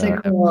no. It's a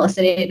cool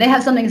city. They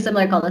have something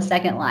similar called the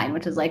Second Line,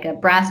 which is like a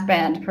brass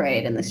band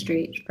parade in the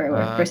street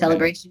for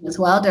celebration as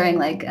well during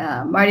like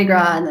Mardi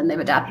Gras, and then they've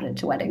adapted it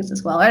to weddings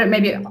as well. Or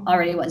maybe it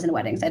already was in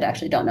weddings. I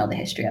actually don't know the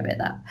history of it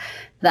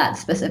that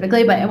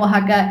specifically. But in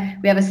Oaxaca,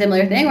 we have a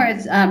similar thing where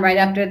it's right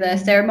after the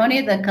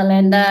ceremony, the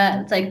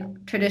calenda. It's like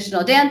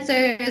traditional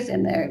dancers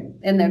in their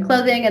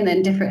clothing, and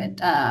then different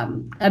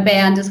a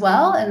band as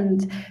well,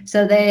 and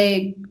so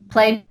they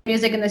play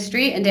music in the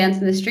street and dance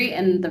in the street,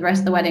 and the rest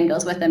of the wedding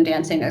goes with them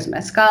dancing. There's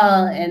mezcal,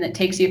 and it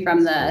takes you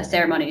from the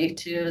ceremony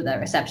to the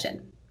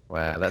reception.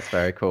 Wow, that's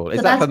very cool.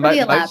 Is that for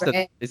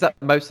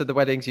most of the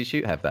weddings you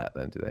shoot have that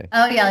then, do they?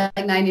 Oh yeah,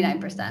 like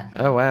 99%.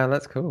 Oh wow,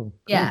 that's cool.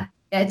 Yeah.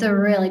 It's a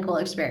really cool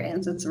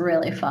experience. It's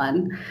really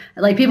fun.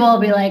 Like people will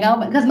be like,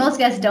 oh, because most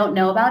guests don't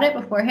know about it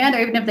beforehand, or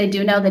even if they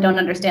do know, they don't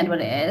understand what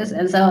it is.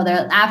 And so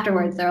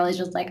afterwards, they're always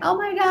just like, oh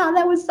my God,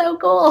 that was so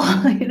cool.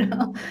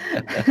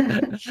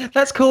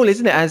 That's cool,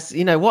 isn't it? As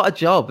what a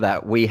job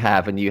that we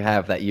have and you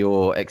have, that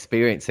you're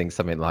experiencing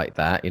something like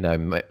that,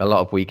 a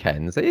lot of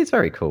weekends. It is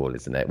very cool,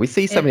 isn't it? We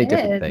see so many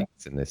different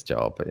things in this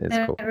job. It is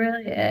cool. It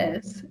really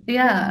is.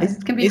 Yeah.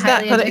 It can be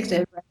highly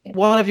addictive.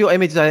 One of your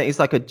images, I think, is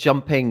like a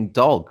jumping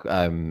dog.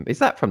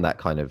 Is that from that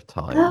kind of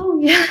time? Oh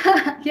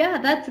yeah, yeah,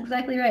 that's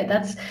exactly right.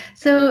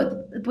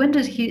 So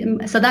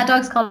that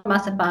dog's called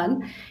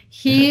Masapan.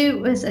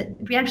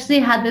 We actually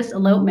had this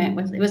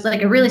elopement it was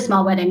like a really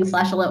small wedding /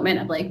 elopement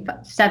of like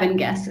 7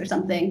 guests or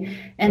something,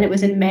 and it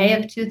was in May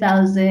of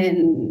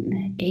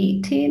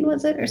 2018,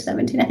 was it, or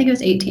 17? I think it was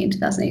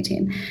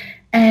 2018,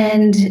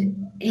 and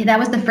that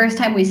was the first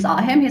time we saw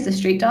him. He's a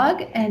street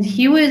dog, and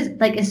he was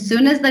like, as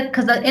soon as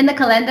because in the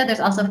calenda there's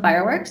also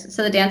fireworks,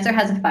 so the dancer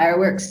has a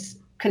fireworks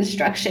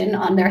construction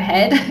on their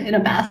head in a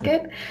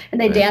basket,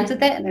 and they dance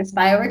with it, and there's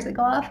fireworks that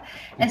go off,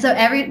 and so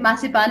every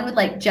Masipan would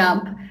like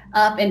jump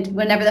up, and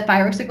whenever the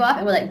fireworks would go off,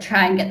 and would like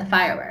try and get the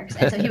fireworks,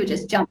 and so he would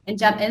just jump,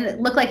 and it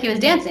looked like he was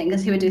dancing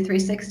because he would do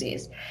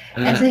 360s,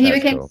 and so he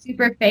became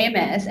super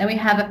famous. And we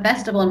have a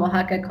festival in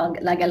Oaxaca called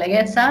La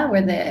Guelaguetza,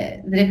 where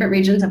the different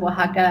regions of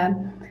Oaxaca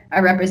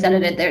are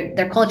represented,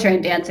 their culture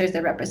and dancers,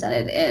 they're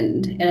represented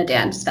in a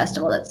dance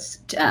festival that's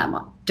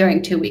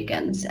during 2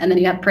 weekends. And then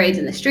you have parades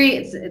in the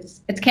street.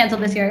 It's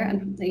canceled this year,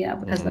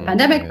 because of the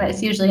pandemic, but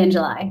it's usually in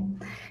July.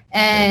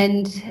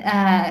 And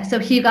so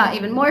he got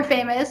even more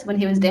famous when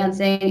he was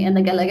dancing in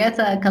the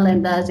Guelaguetza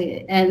Calendas.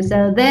 And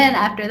so then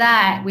after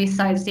that, we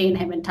started seeing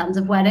him in tons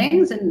of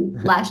weddings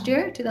in last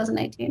year,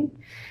 2019.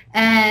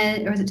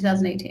 Or was it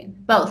 2018?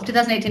 Both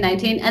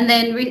 2018-19, and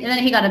then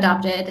he got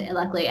adopted,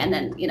 luckily, and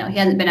then he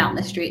hasn't been out in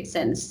the street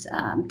since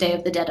Day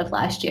of the Dead of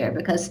last year,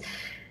 because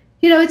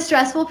it's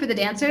stressful for the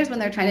dancers when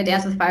they're trying to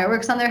dance with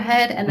fireworks on their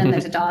head, and then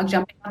there's a dog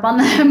jumping up on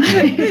them.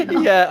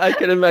 Yeah, I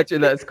can imagine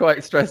that's quite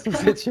a stressful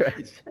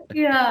situation.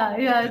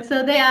 Yeah.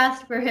 So they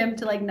asked for him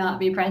to like not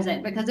be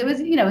present because it was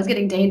it was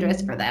getting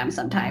dangerous for them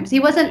sometimes. He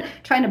wasn't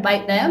trying to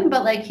bite them,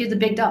 but like he was a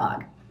big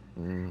dog.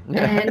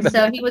 And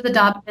so he was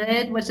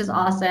adopted, which is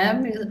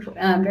awesome. He was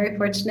very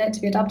fortunate to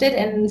be adopted,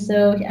 and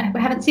so I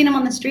haven't seen him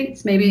on the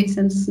streets maybe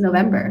since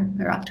November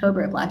or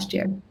October of last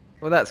year.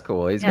 Well, that's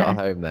cool. He's got a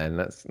home then.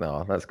 That's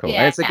cool.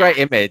 Yeah. And it's a great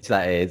image,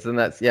 that is, and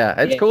that's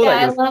it's cool.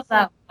 I love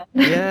that one.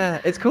 Yeah,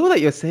 it's cool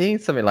that you're seeing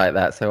something like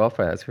that so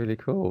often. That's really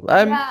cool.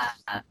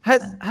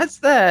 Has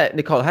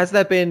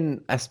there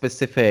been a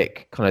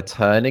specific kind of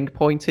turning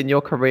point in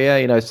your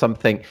career?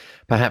 Something,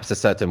 perhaps a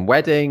certain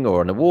wedding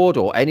or an award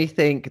or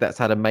anything that's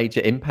had a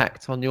major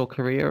impact on your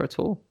career at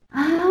all?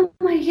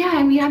 Yeah,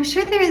 I mean, I'm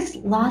sure there's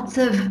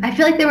I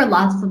feel like there were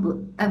lots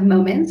of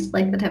moments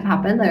like that have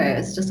happened where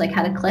it's just like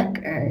had a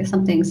click or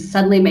something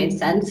suddenly made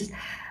sense.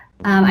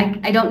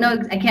 I don't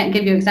know, I can't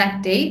give you an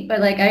exact date, but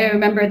like I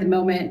remember the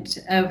moment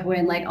of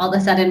when like all of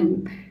a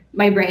sudden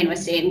my brain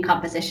was seeing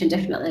composition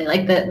differently,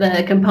 like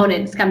the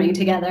components coming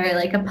together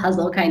like a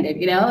puzzle kind of,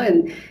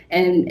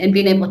 and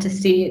being able to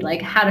see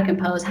like how to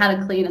compose, how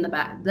to clean in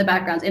the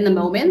backgrounds in the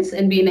moments,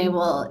 and being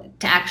able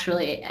to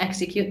actually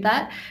execute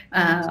that.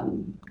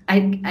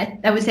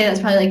 I would say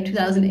that's probably like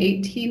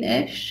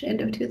 2018-ish,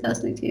 end of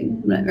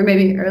 2018, or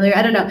maybe earlier,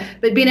 I don't know.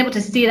 But being able to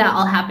see that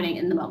all happening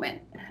in the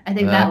moment, I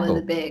think that was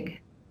a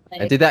big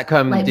And did that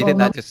come, light do you think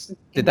bulb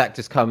did that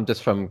just come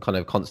just from kind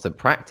of constant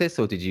practice,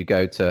 or did you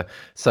go to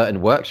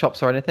certain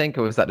workshops or anything?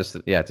 Or was that just,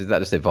 yeah, did that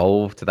just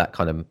evolve to that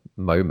kind of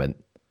moment?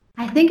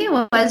 I think it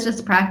was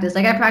just practice.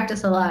 Like I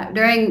practice a lot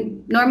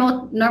during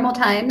normal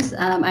times.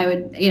 I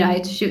would,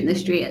 I shoot in the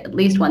street at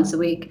least once a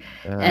week,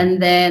 Uh,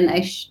 and then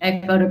I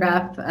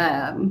photograph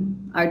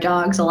our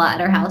dogs a lot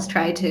at our house.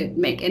 Try to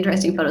make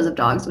interesting photos of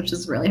dogs, which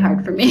is really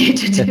hard for me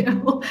to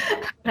do.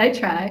 But I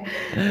try,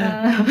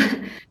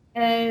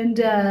 and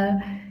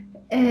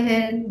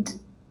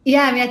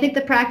yeah, I mean, I think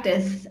the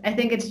practice. I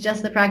think it's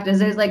just the practice.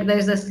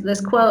 There's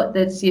this quote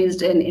that's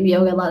used in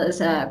yoga a lot.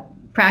 Is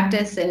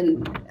practice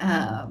and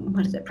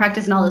what is it?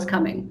 Practice and all is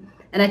coming.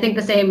 And I think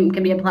the same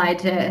can be applied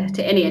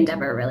to any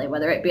endeavor, really,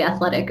 whether it be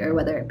athletic or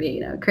whether it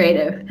be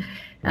creative.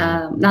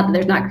 Not that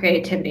there's not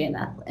creativity in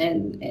that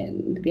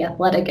in the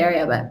athletic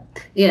area, but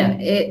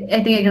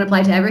I think it can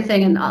apply to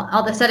everything. And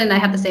all of a sudden, I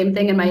have the same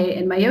thing in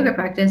my yoga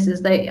practice.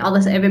 Is that all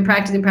this I've been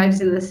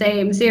practicing the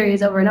same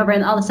series over and over,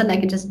 and all of a sudden I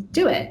can just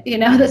do it.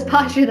 This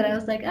posture that I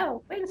was like,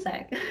 oh, wait a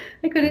sec,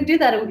 I couldn't do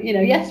that,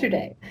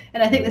 yesterday.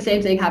 And I think the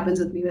same thing happens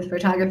with me with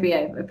photography.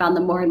 I found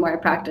the more and more I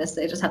practice,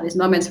 I just have these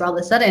moments where all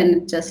of a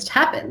sudden it just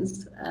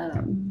happens.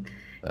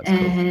 that's cool.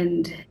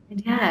 And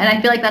yeah, and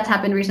I feel like that's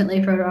happened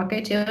recently for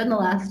Roque too in the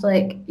last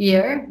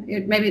year.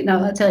 Maybe no,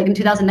 let's say in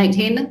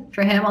 2019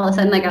 for him. All of a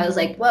sudden, I was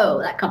like,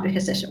 whoa, that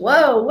competition,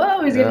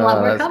 whoa, he's getting a lot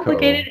more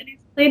complicated, cool. and he's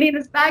cleaning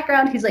his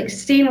background. He's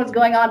seeing what's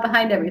going on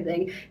behind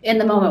everything in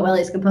the moment while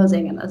he's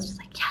composing, and I was just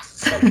like, yes.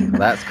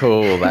 That's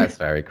cool. That's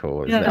very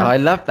cool. Isn't it? I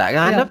love that. And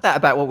I love that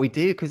about what we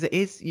do, because it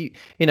is it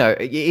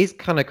is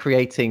kind of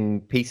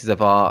creating pieces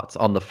of art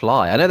on the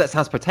fly. I know that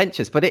sounds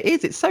pretentious, but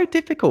it's so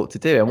difficult to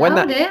do. And when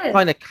that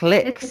kind of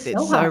clicks,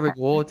 it's so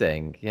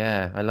rewarding.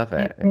 Yeah, I love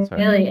it. It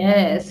really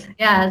is.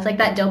 Yeah, it's like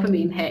that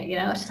dopamine hit,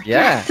 It's just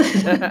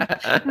yes,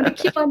 I'm gonna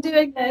keep on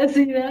doing this.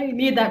 You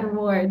need that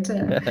reward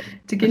to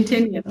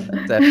continue.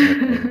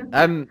 Definitely.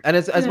 And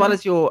as well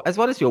as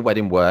your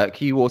wedding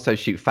work, you also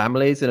shoot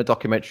families in a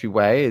documentary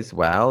way as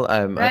well.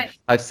 Right.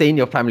 I've seen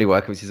your family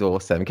work, which is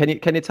awesome. Can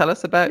you tell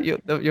us about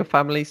your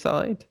family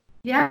side?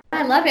 Yeah,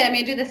 I love it. I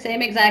mean, I do the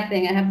same exact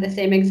thing. I have the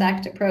same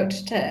exact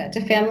approach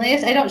to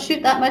families. I don't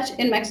shoot that much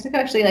in Mexico,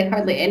 actually,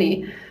 hardly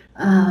any.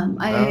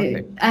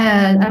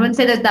 I wouldn't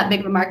say there's that big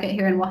of a market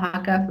here in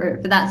Oaxaca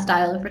for that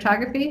style of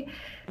photography.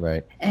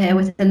 Right.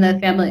 Within the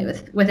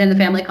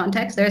family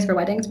context, there's for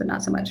weddings, but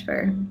not so much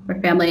for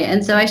family.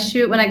 And so I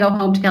shoot when I go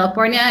home to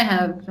California. I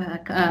have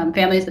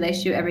families that I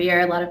shoot every year.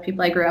 A lot of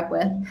people I grew up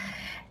with.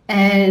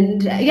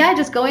 And I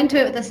just go into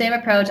it with the same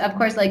approach. Of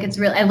course, it's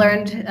real. I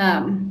learned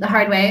the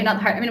hard way. Not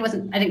the hard. I mean, I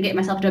didn't get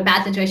myself into a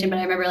bad situation, but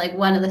I remember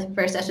one of the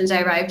first sessions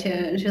I arrived to,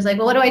 and she was like,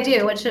 "Well, what do I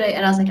do? What should I?"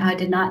 And I was like, "Oh, I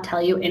did not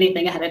tell you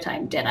anything ahead of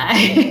time, did I?"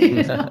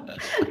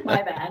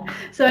 My bad.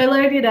 So I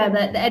learned,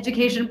 that the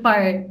education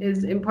part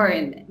is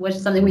important, which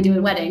is something we do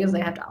in weddings.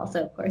 I have to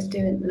also, of course, do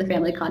in the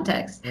family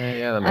context.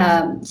 Yeah, that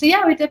makes sense.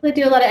 So we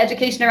definitely do a lot of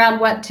education around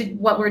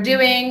what we're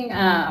doing.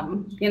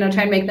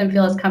 Try and make them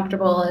feel as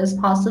comfortable as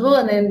possible,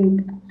 and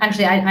then.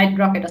 Actually,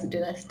 Roque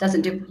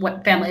doesn't do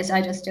what families,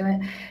 I just do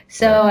it.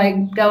 So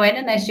I go in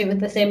and I shoot with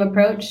the same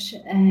approach.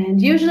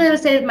 And usually I would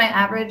say my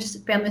average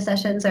family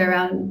sessions are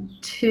around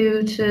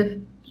 2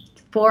 to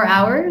 4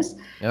 hours.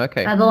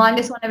 Okay. The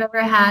longest one I've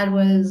ever had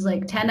was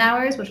 10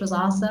 hours, which was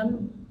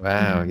awesome.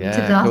 Wow,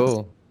 yeah,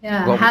 cool.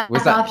 Yeah,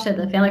 hats off to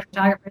the family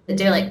photographers that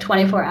do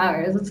 24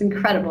 hours. It's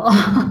incredible.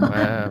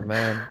 Wow,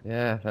 man.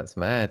 Yeah, that's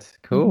mad.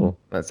 Cool.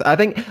 I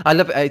think I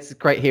love it. It's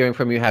great hearing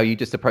from you how you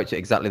just approach it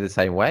exactly the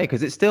same way,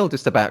 because it's still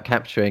just about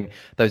capturing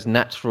those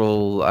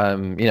natural,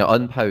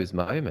 unposed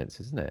moments,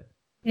 isn't it?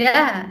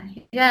 Yeah,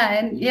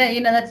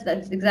 and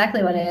that's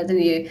exactly what it is,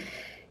 and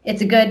it's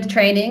a good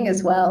training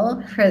as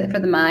well for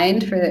the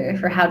mind,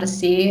 for how to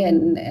see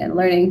and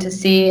learning to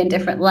see in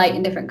different light,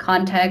 in different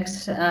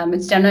contexts.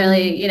 It's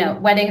generally,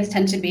 weddings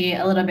tend to be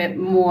a little bit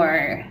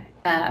more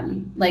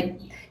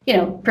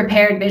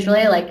prepared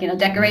visually,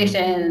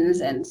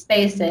 decorations and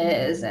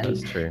spaces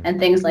and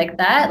things like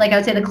that. I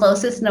would say the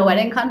closest in a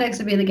wedding context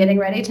would be the getting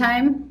ready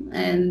time.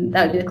 And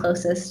that would be the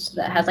closest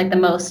that has the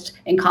most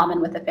in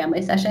common with the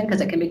family session, because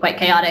it can be quite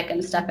chaotic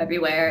and stuff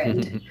everywhere,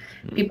 and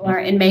people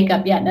aren't in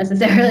makeup yet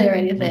necessarily or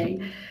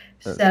anything.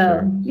 There's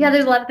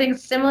a lot of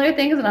similar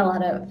things, and a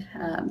lot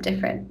of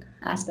different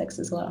aspects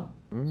as well.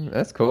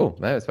 That's cool.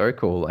 No, it's very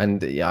cool,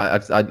 and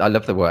I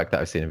love the work that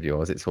I've seen of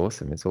yours. It's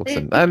awesome. It's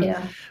awesome.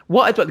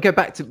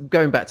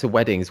 Going back to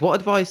weddings, what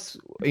advice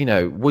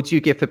would you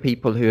give for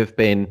people who have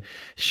been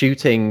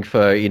shooting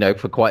for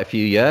quite a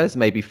few years,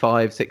 maybe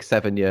 5, 6,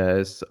 7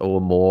 years or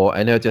more,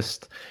 and are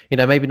just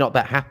maybe not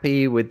that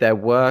happy with their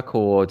work,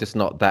 or just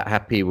not that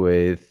happy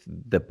with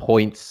the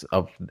points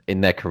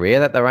in their career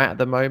that they're at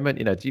the moment?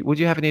 Would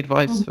you have any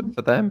advice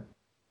for them?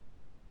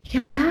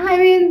 Yeah, I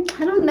mean,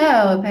 I don't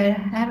know. I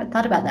haven't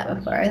thought about that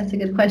before. That's a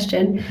good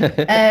question.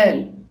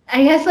 I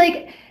guess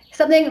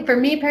something for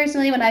me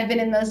personally, when I've been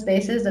in those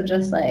spaces of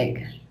just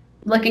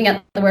looking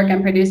at the work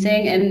I'm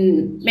producing,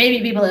 and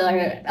maybe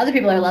other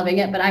people are loving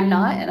it, but I'm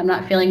not, and I'm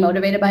not feeling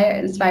motivated by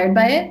it, inspired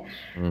by it.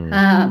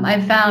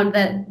 I've found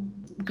that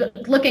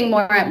looking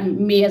more at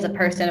me as a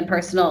person and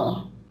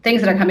personal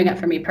things that are coming up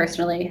for me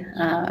personally.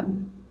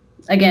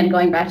 Again,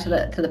 going back to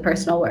the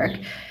personal work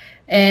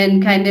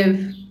and kind of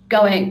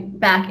going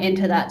back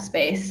into that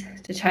space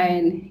to try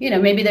and,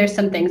 maybe there's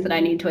some things that I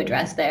need to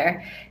address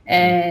there.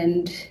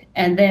 And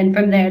then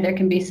from there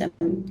can be some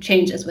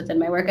changes within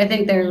my work. I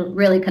think they're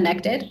really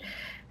connected.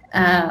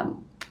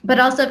 But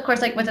also, of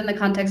course, like within the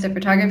context of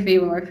photography,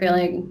 when we're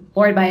feeling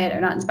bored by it or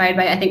not inspired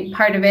by it, I think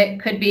part of it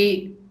could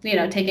be,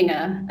 taking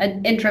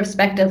an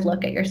introspective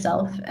look at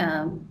yourself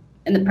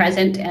in the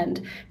present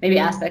and maybe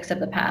aspects of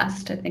the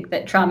past. I think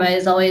that trauma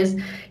is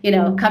always,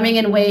 coming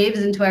in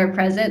waves into our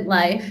present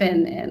life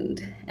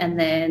and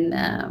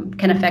then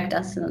can affect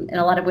us in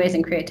a lot of ways,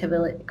 and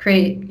in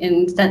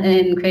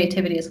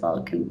creativity as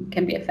well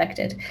can be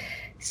affected.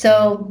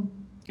 So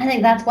I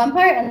think that's one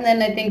part. And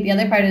then I think the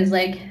other part is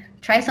like,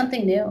 try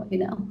something new,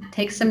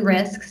 take some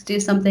risks, do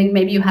something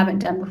maybe you haven't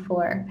done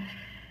before.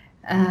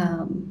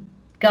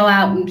 Go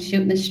out and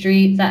shoot in the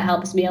streets. That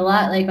helps me a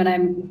lot. Like when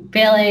I'm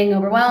feeling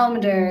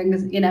overwhelmed or,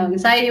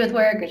 anxiety with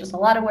work or just a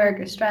lot of work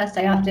or stressed,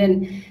 I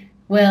often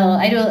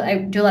I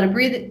do a lot of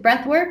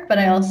breath work, but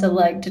I also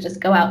like to just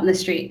go out in the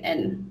street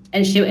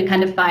and shoot and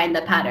kind of find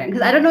the pattern.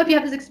 Because I don't know if you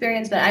have this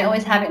experience, but I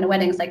always have it in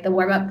weddings. Like the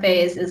warm-up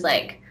phase is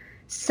like,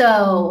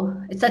 so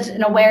it's such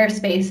an aware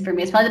space for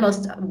me. It's probably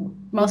the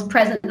most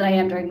present that I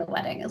am during the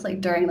wedding. It's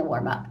like during the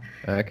warm-up.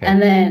 Okay. And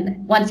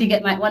then once I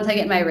get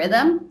my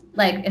rhythm,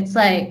 like it's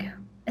like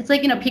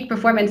peak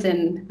performance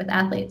with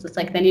athletes. It's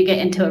like then you get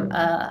into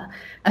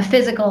a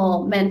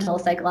physical, mental,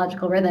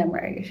 psychological rhythm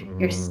where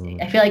you're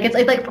I feel like it's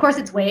like of course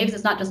it's waves.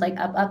 It's not just like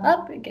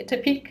up, you get to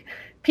peak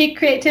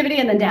creativity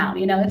and then down.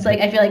 It's like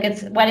I feel like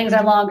weddings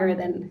are longer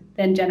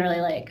than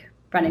generally like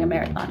running a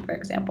marathon, for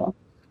example.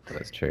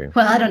 That's true.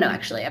 Well, I don't know,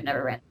 actually. I've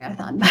never ran a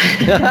marathon.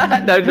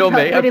 But no, nor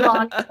me. Pretty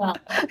long as well.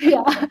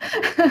 Yeah.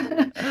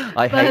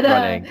 I hate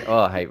running.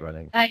 I hate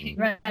running. I hate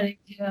running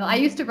too. I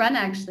used to run,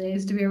 actually. I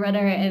used to be a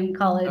runner in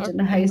college and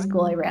high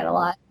school. I ran a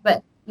lot,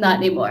 but not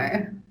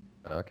anymore.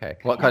 Okay.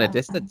 What kind of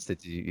distance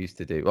did you used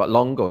to do? What,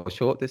 long or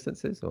short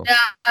distances? Or? Yeah,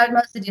 I would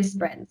mostly do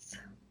sprints.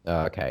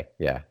 Oh, okay.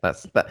 Yeah,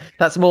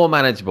 that's more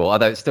manageable,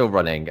 although it's still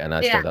running and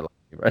I still don't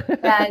like it.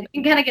 Yeah, you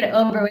can kind of get it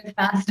over with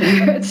faster.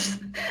 It's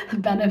a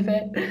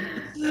benefit.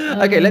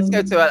 Okay, let's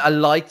go to a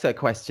lighter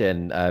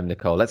question,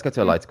 Nicole. Let's go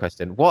to a lighter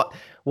question. What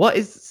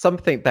is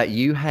something that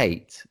you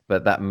hate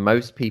but that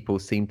most people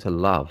seem to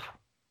love?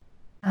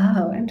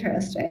 Oh,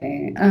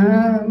 interesting.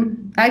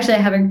 Actually,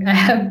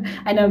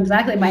 I know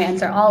exactly my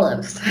answer.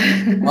 Olives.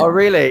 Oh,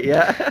 really?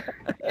 Yeah.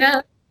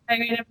 Yeah.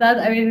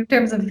 In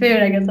terms of food,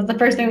 I guess that's the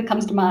first thing that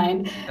comes to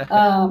mind.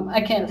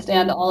 I can't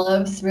stand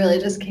olives, really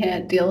just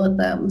can't deal with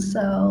them.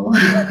 So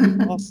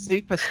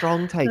super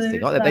strong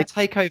tasting. They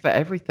take over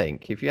everything.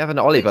 If you have an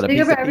olive on a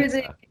piece of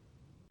pizza.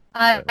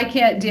 I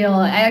can't deal.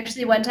 I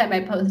actually, one time I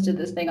posted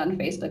this thing on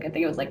Facebook. I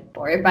think it was like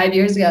 4 or 5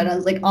 years ago, and I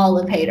was like,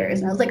 olive haters.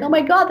 And I was like, oh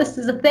my God, this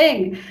is a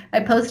thing. I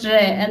posted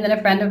it, and then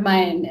a friend of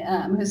mine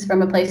who's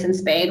from a place in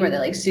Spain where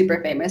they're like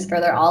super famous for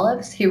their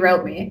olives, he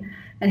wrote me,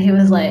 and he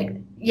was like,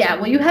 yeah,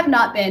 well, you have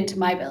not been to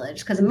my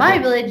village, because in my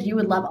village, you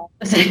would love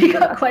olives. And he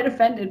got quite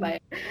offended by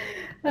it.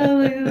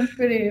 That's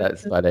pretty.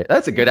 That's funny.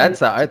 That's a good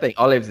answer. I think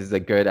olives is a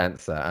good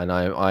answer, and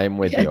I'm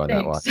with you on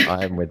that one.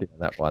 I'm with you on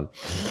that one.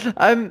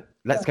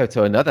 Let's go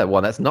to another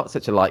one. That's not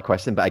such a light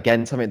question, but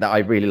again, something that I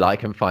really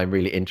like and find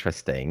really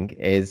interesting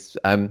is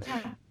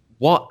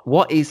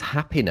what is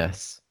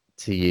happiness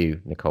to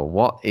you, Nicole?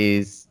 What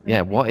is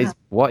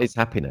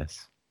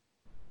happiness?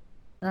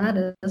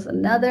 That is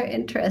another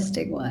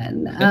interesting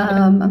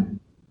one.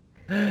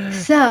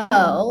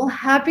 So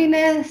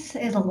happiness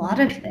is a lot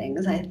of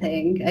things, I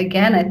think.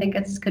 Again, I think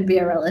it could be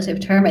a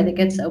relative term. I think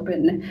it's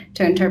open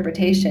to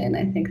interpretation.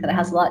 I think that it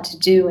has a lot to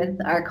do with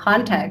our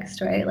context,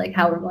 right? Like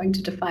how we're going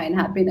to define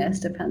happiness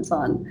depends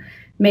on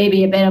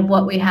maybe a bit of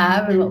what we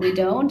have and what we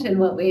don't,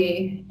 and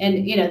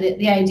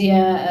the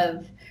idea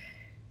of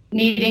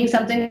needing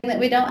something that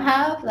we don't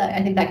have.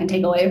 I think that can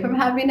take away from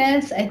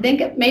happiness. I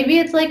think maybe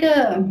it's like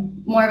a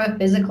more of a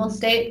physical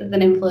state that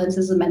then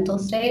influences a mental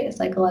state, a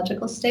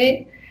psychological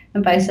state,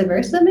 and vice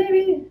versa,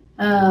 maybe.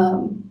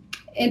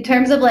 In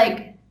terms of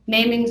like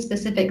naming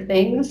specific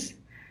things,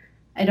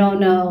 I don't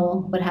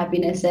know what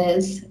happiness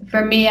is.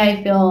 For me,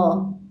 I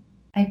feel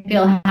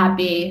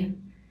happy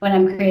when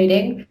I'm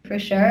creating, for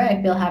sure.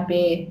 I feel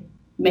happy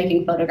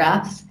making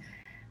photographs.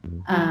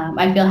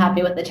 I feel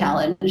happy with the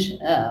challenge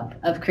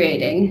of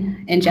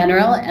creating in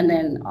general, and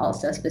then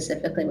also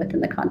specifically within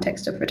the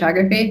context of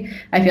photography.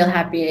 I feel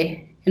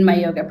happy in my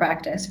yoga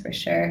practice, for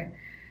sure.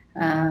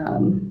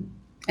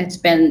 It's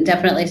been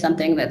definitely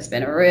something that's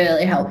been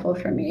really helpful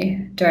for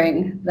me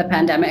during the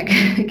pandemic,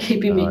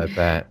 keeping me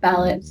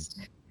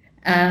balanced.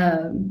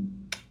 But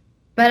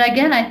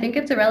again, I think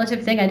it's a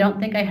relative thing. I don't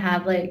think I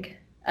have like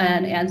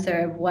an answer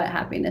of what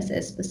happiness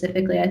is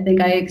specifically. I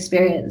think I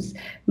experience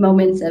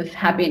moments of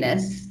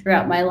happiness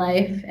throughout my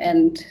life,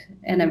 and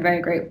I'm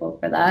very grateful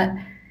for that.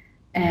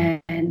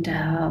 And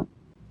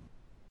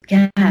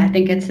yeah, I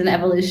think it's an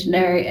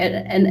evolutionary,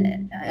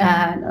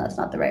 no, that's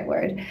not the right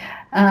word.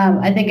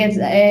 I think it's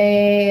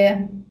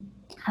a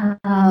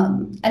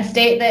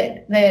state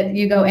that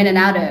you go in and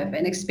out of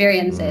and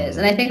experiences.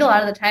 And I think a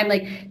lot of the time,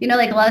 like,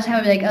 like a lot of time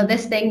I'm like, oh,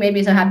 this thing made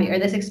me so happy, or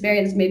this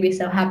experience made me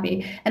so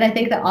happy. And I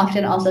think that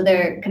often also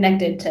they're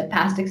connected to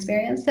past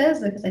experiences,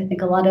 because I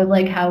think a lot of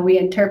like how we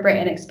interpret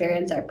and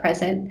experience our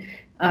present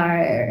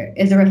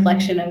is a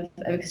reflection of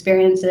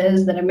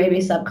experiences that are maybe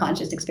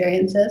subconscious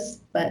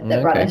experiences, but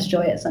that brought us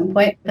joy at some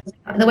point. Because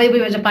the way we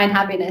would define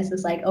happiness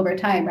is like over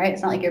time, right?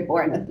 It's not like you're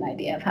born with an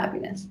idea of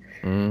happiness.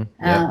 And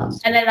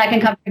then that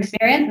can come from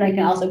experience, and that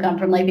can also come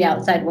from like the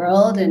outside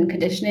world and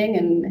conditioning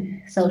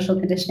and social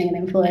conditioning and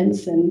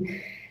influence. And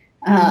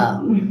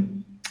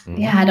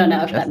yeah, I don't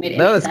know if that made any sense.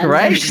 No, that's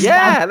great.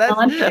 Yeah,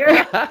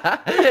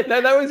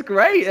 no, that was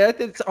great.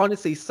 It's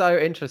honestly so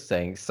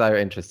interesting,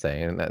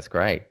 and that's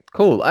great.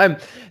 Cool.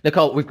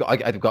 Nicole,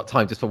 I've got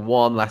time just for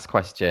one last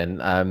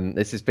question.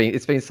 It's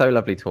been so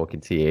lovely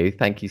talking to you.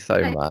 Thank you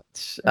so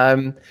much.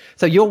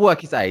 So your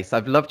work is ace.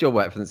 I've loved your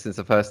work since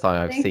the first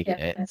time I've seen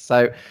it.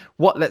 So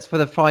for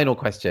the final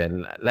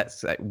question,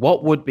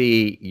 what would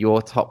be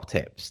your top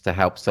tips to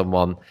help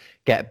someone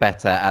get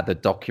better at the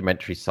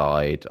documentary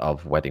side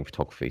of wedding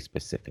photography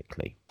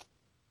specifically?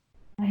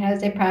 I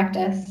would say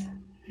practice.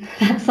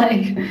 That's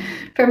like,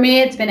 for me,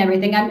 it's been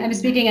everything. I'm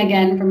speaking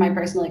again from my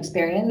personal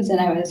experience,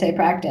 and I would say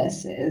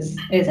practice is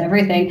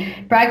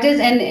everything. Practice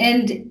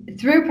and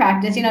through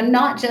practice,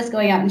 not just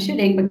going out and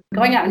shooting, but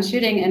going out and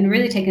shooting and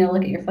really taking a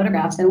look at your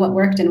photographs and what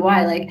worked and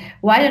why. Like,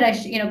 why did I,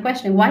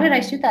 questioning, why did I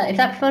shoot that? If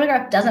that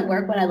photograph doesn't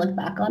work when I look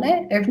back on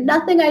it, or if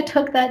nothing I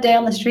took that day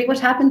on the street, what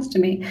happens to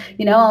me?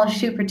 I'll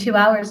shoot for 2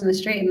 hours in the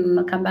street and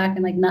I'll come back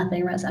and like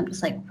nothing. I'm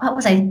just like, what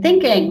was I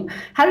thinking?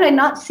 How did I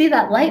not see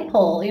that light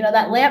pole?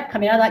 That lamp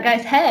coming out of that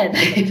guy's head.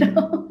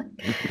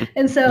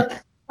 And so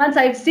once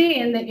I've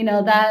seen that,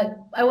 that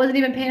I wasn't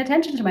even paying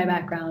attention to my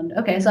background.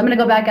 Okay, so I'm going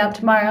to go back out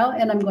tomorrow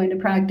and I'm going to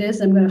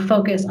practice. I'm going to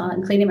focus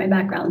on cleaning my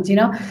backgrounds,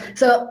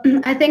 So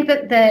I think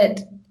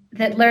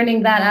that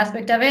learning that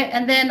aspect of it.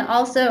 And then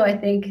also I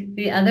think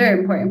the other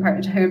important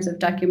part in terms of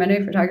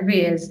documentary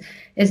photography is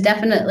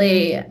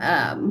definitely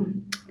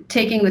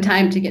taking the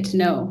time to get to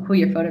know who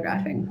you're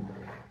photographing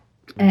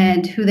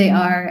and who they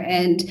are,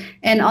 and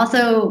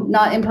also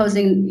not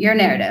imposing your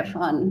narrative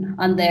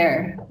on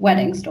their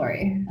wedding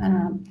story.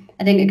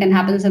 I think it can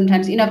happen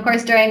sometimes, of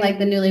course, during like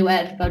the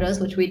newlywed photos,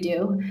 which we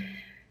do,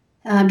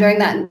 during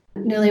that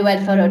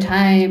newlywed photo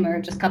time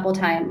or just couple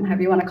time,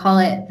 however you want to call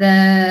it,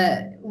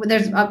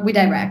 we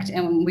direct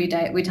and we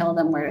tell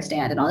them where to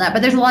stand and all that.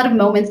 But there's a lot of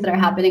moments that are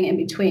happening in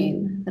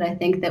between that I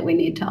think that we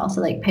need to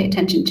also like pay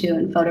attention to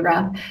and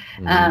photograph.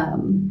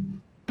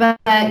 But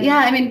yeah,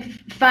 I mean,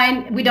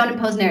 we don't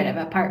impose narrative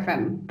apart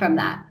from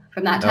that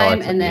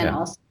time, and then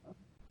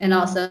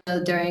also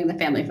during the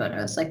family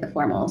photos, like the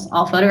formals,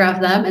 I'll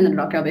photograph them, and then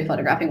Rocker will be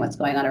photographing what's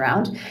going on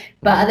around.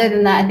 But other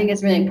than that, I think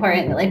it's really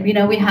important that, like, we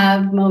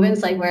have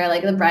moments like where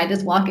like the bride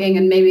is walking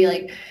and maybe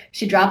like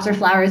she drops her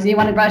flowers and you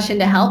want to rush in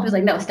to help. It's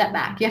like, no, step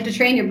back. You have to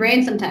train your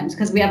brain sometimes,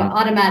 because we have an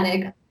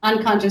automatic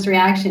unconscious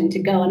reaction to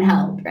go and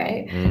help,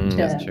 right?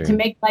 To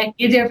make life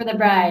easier for the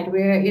bride.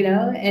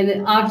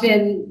 And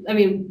often, I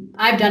mean,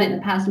 I've done it in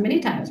the past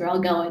many times where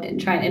I'll go in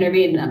and try and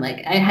intervene, and I'm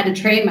like, I had to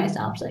train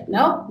myself. She's like,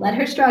 no, let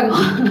her struggle.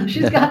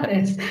 She's got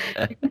this.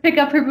 You can pick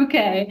up her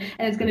bouquet,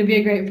 and it's going to be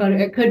a great photo.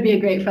 It could be a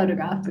great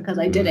photograph because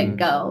I didn't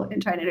go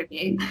and try to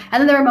intervene.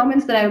 And then there are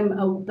moments that I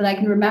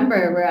can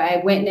remember where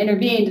I went and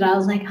intervened, and I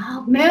was like,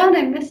 oh man,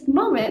 I missed the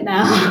moment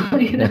now.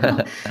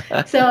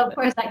 So of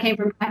course that came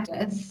from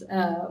practice,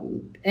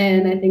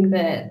 and I think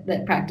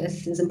that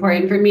practice is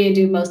important for me to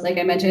do. Like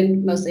I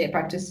mentioned, mostly I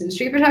practice in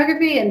street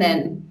photography, and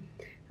then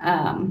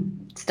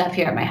stuff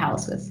here at my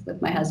house with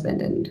my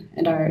husband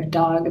and our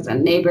dogs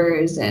and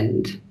neighbors,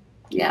 and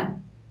yeah.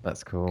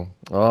 That's cool.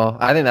 Oh,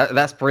 I think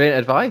that's brilliant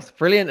advice.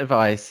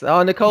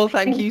 Oh, Nicole,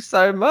 thank you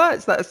so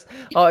much. It's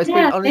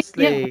been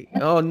honestly,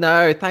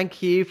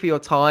 thank you for your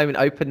time and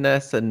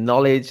openness and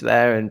knowledge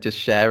there and just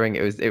sharing.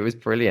 It was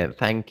brilliant.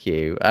 Thank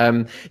you.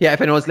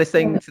 If anyone's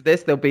listening to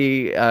this, they'll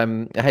be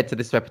head to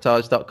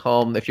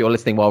thisreportage.com. If you're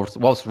listening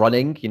whilst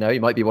running, you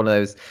might be one of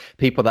those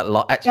people that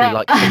like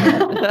no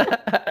offense.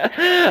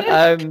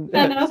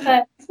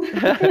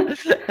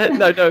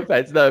 no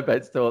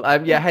offense at all.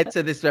 Head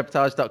to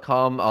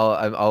thisreportage.com.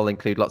 I'll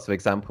include lots of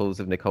examples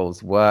of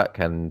Nicole's work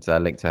and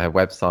link to her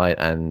website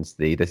and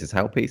the This Is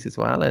How piece as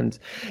well. And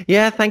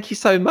thank you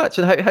so much.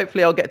 And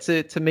hopefully I'll get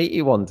to meet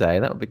you one day.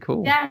 That would be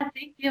cool. Yeah,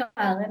 thank you,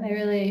 Alan. I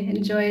really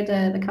enjoyed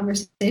the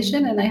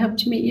conversation, and I hope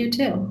to meet you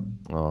too.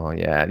 Oh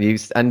yeah, you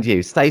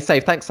stay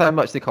safe. Thanks so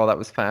much, Nicole. That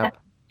was fab.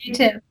 You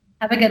too.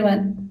 Have a good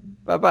one.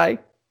 Bye-bye.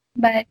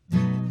 Bye.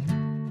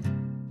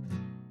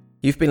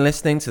 You've been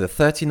listening to the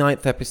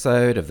 39th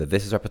episode of the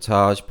This Is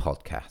Reportage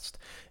podcast.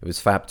 It was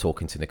fab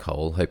talking to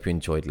Nicole. Hope you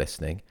enjoyed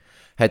listening.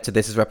 Head to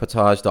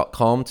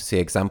thisisreportage.com to see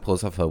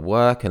examples of her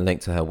work and link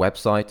to her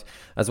website,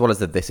 as well as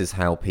the This Is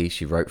How piece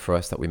she wrote for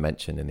us that we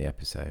mentioned in the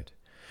episode.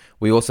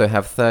 We also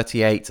have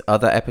 38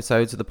 other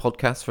episodes of the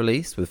podcast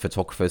released with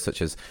photographers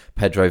such as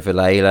Pedro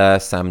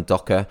Villela, Sam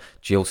Docker,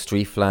 Jill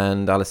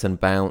Streefland, Alison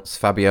Bounce,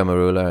 Fabio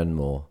Marula, and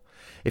more.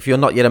 If you're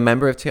not yet a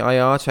member of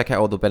TIR, check out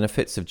all the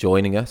benefits of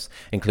joining us,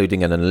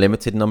 including an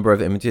unlimited number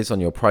of images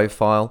on your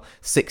profile,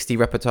 60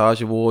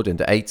 Reportage Award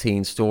and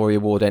 18 Story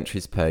Award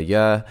entries per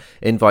year,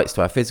 invites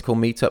to our physical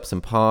meetups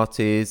and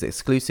parties,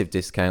 exclusive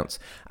discounts,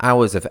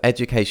 hours of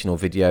educational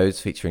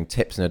videos featuring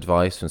tips and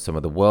advice from some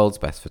of the world's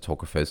best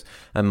photographers,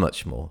 and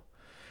much more.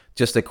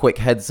 Just a quick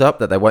heads up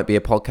that there won't be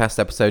a podcast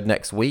episode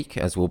next week,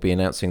 as we'll be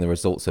announcing the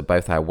results of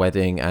both our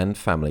wedding and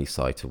family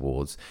site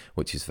awards,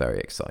 which is very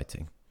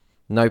exciting.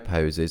 No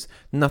poses,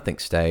 nothing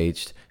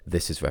staged.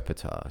 This is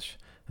Reportage.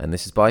 And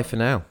this is bye for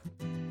now.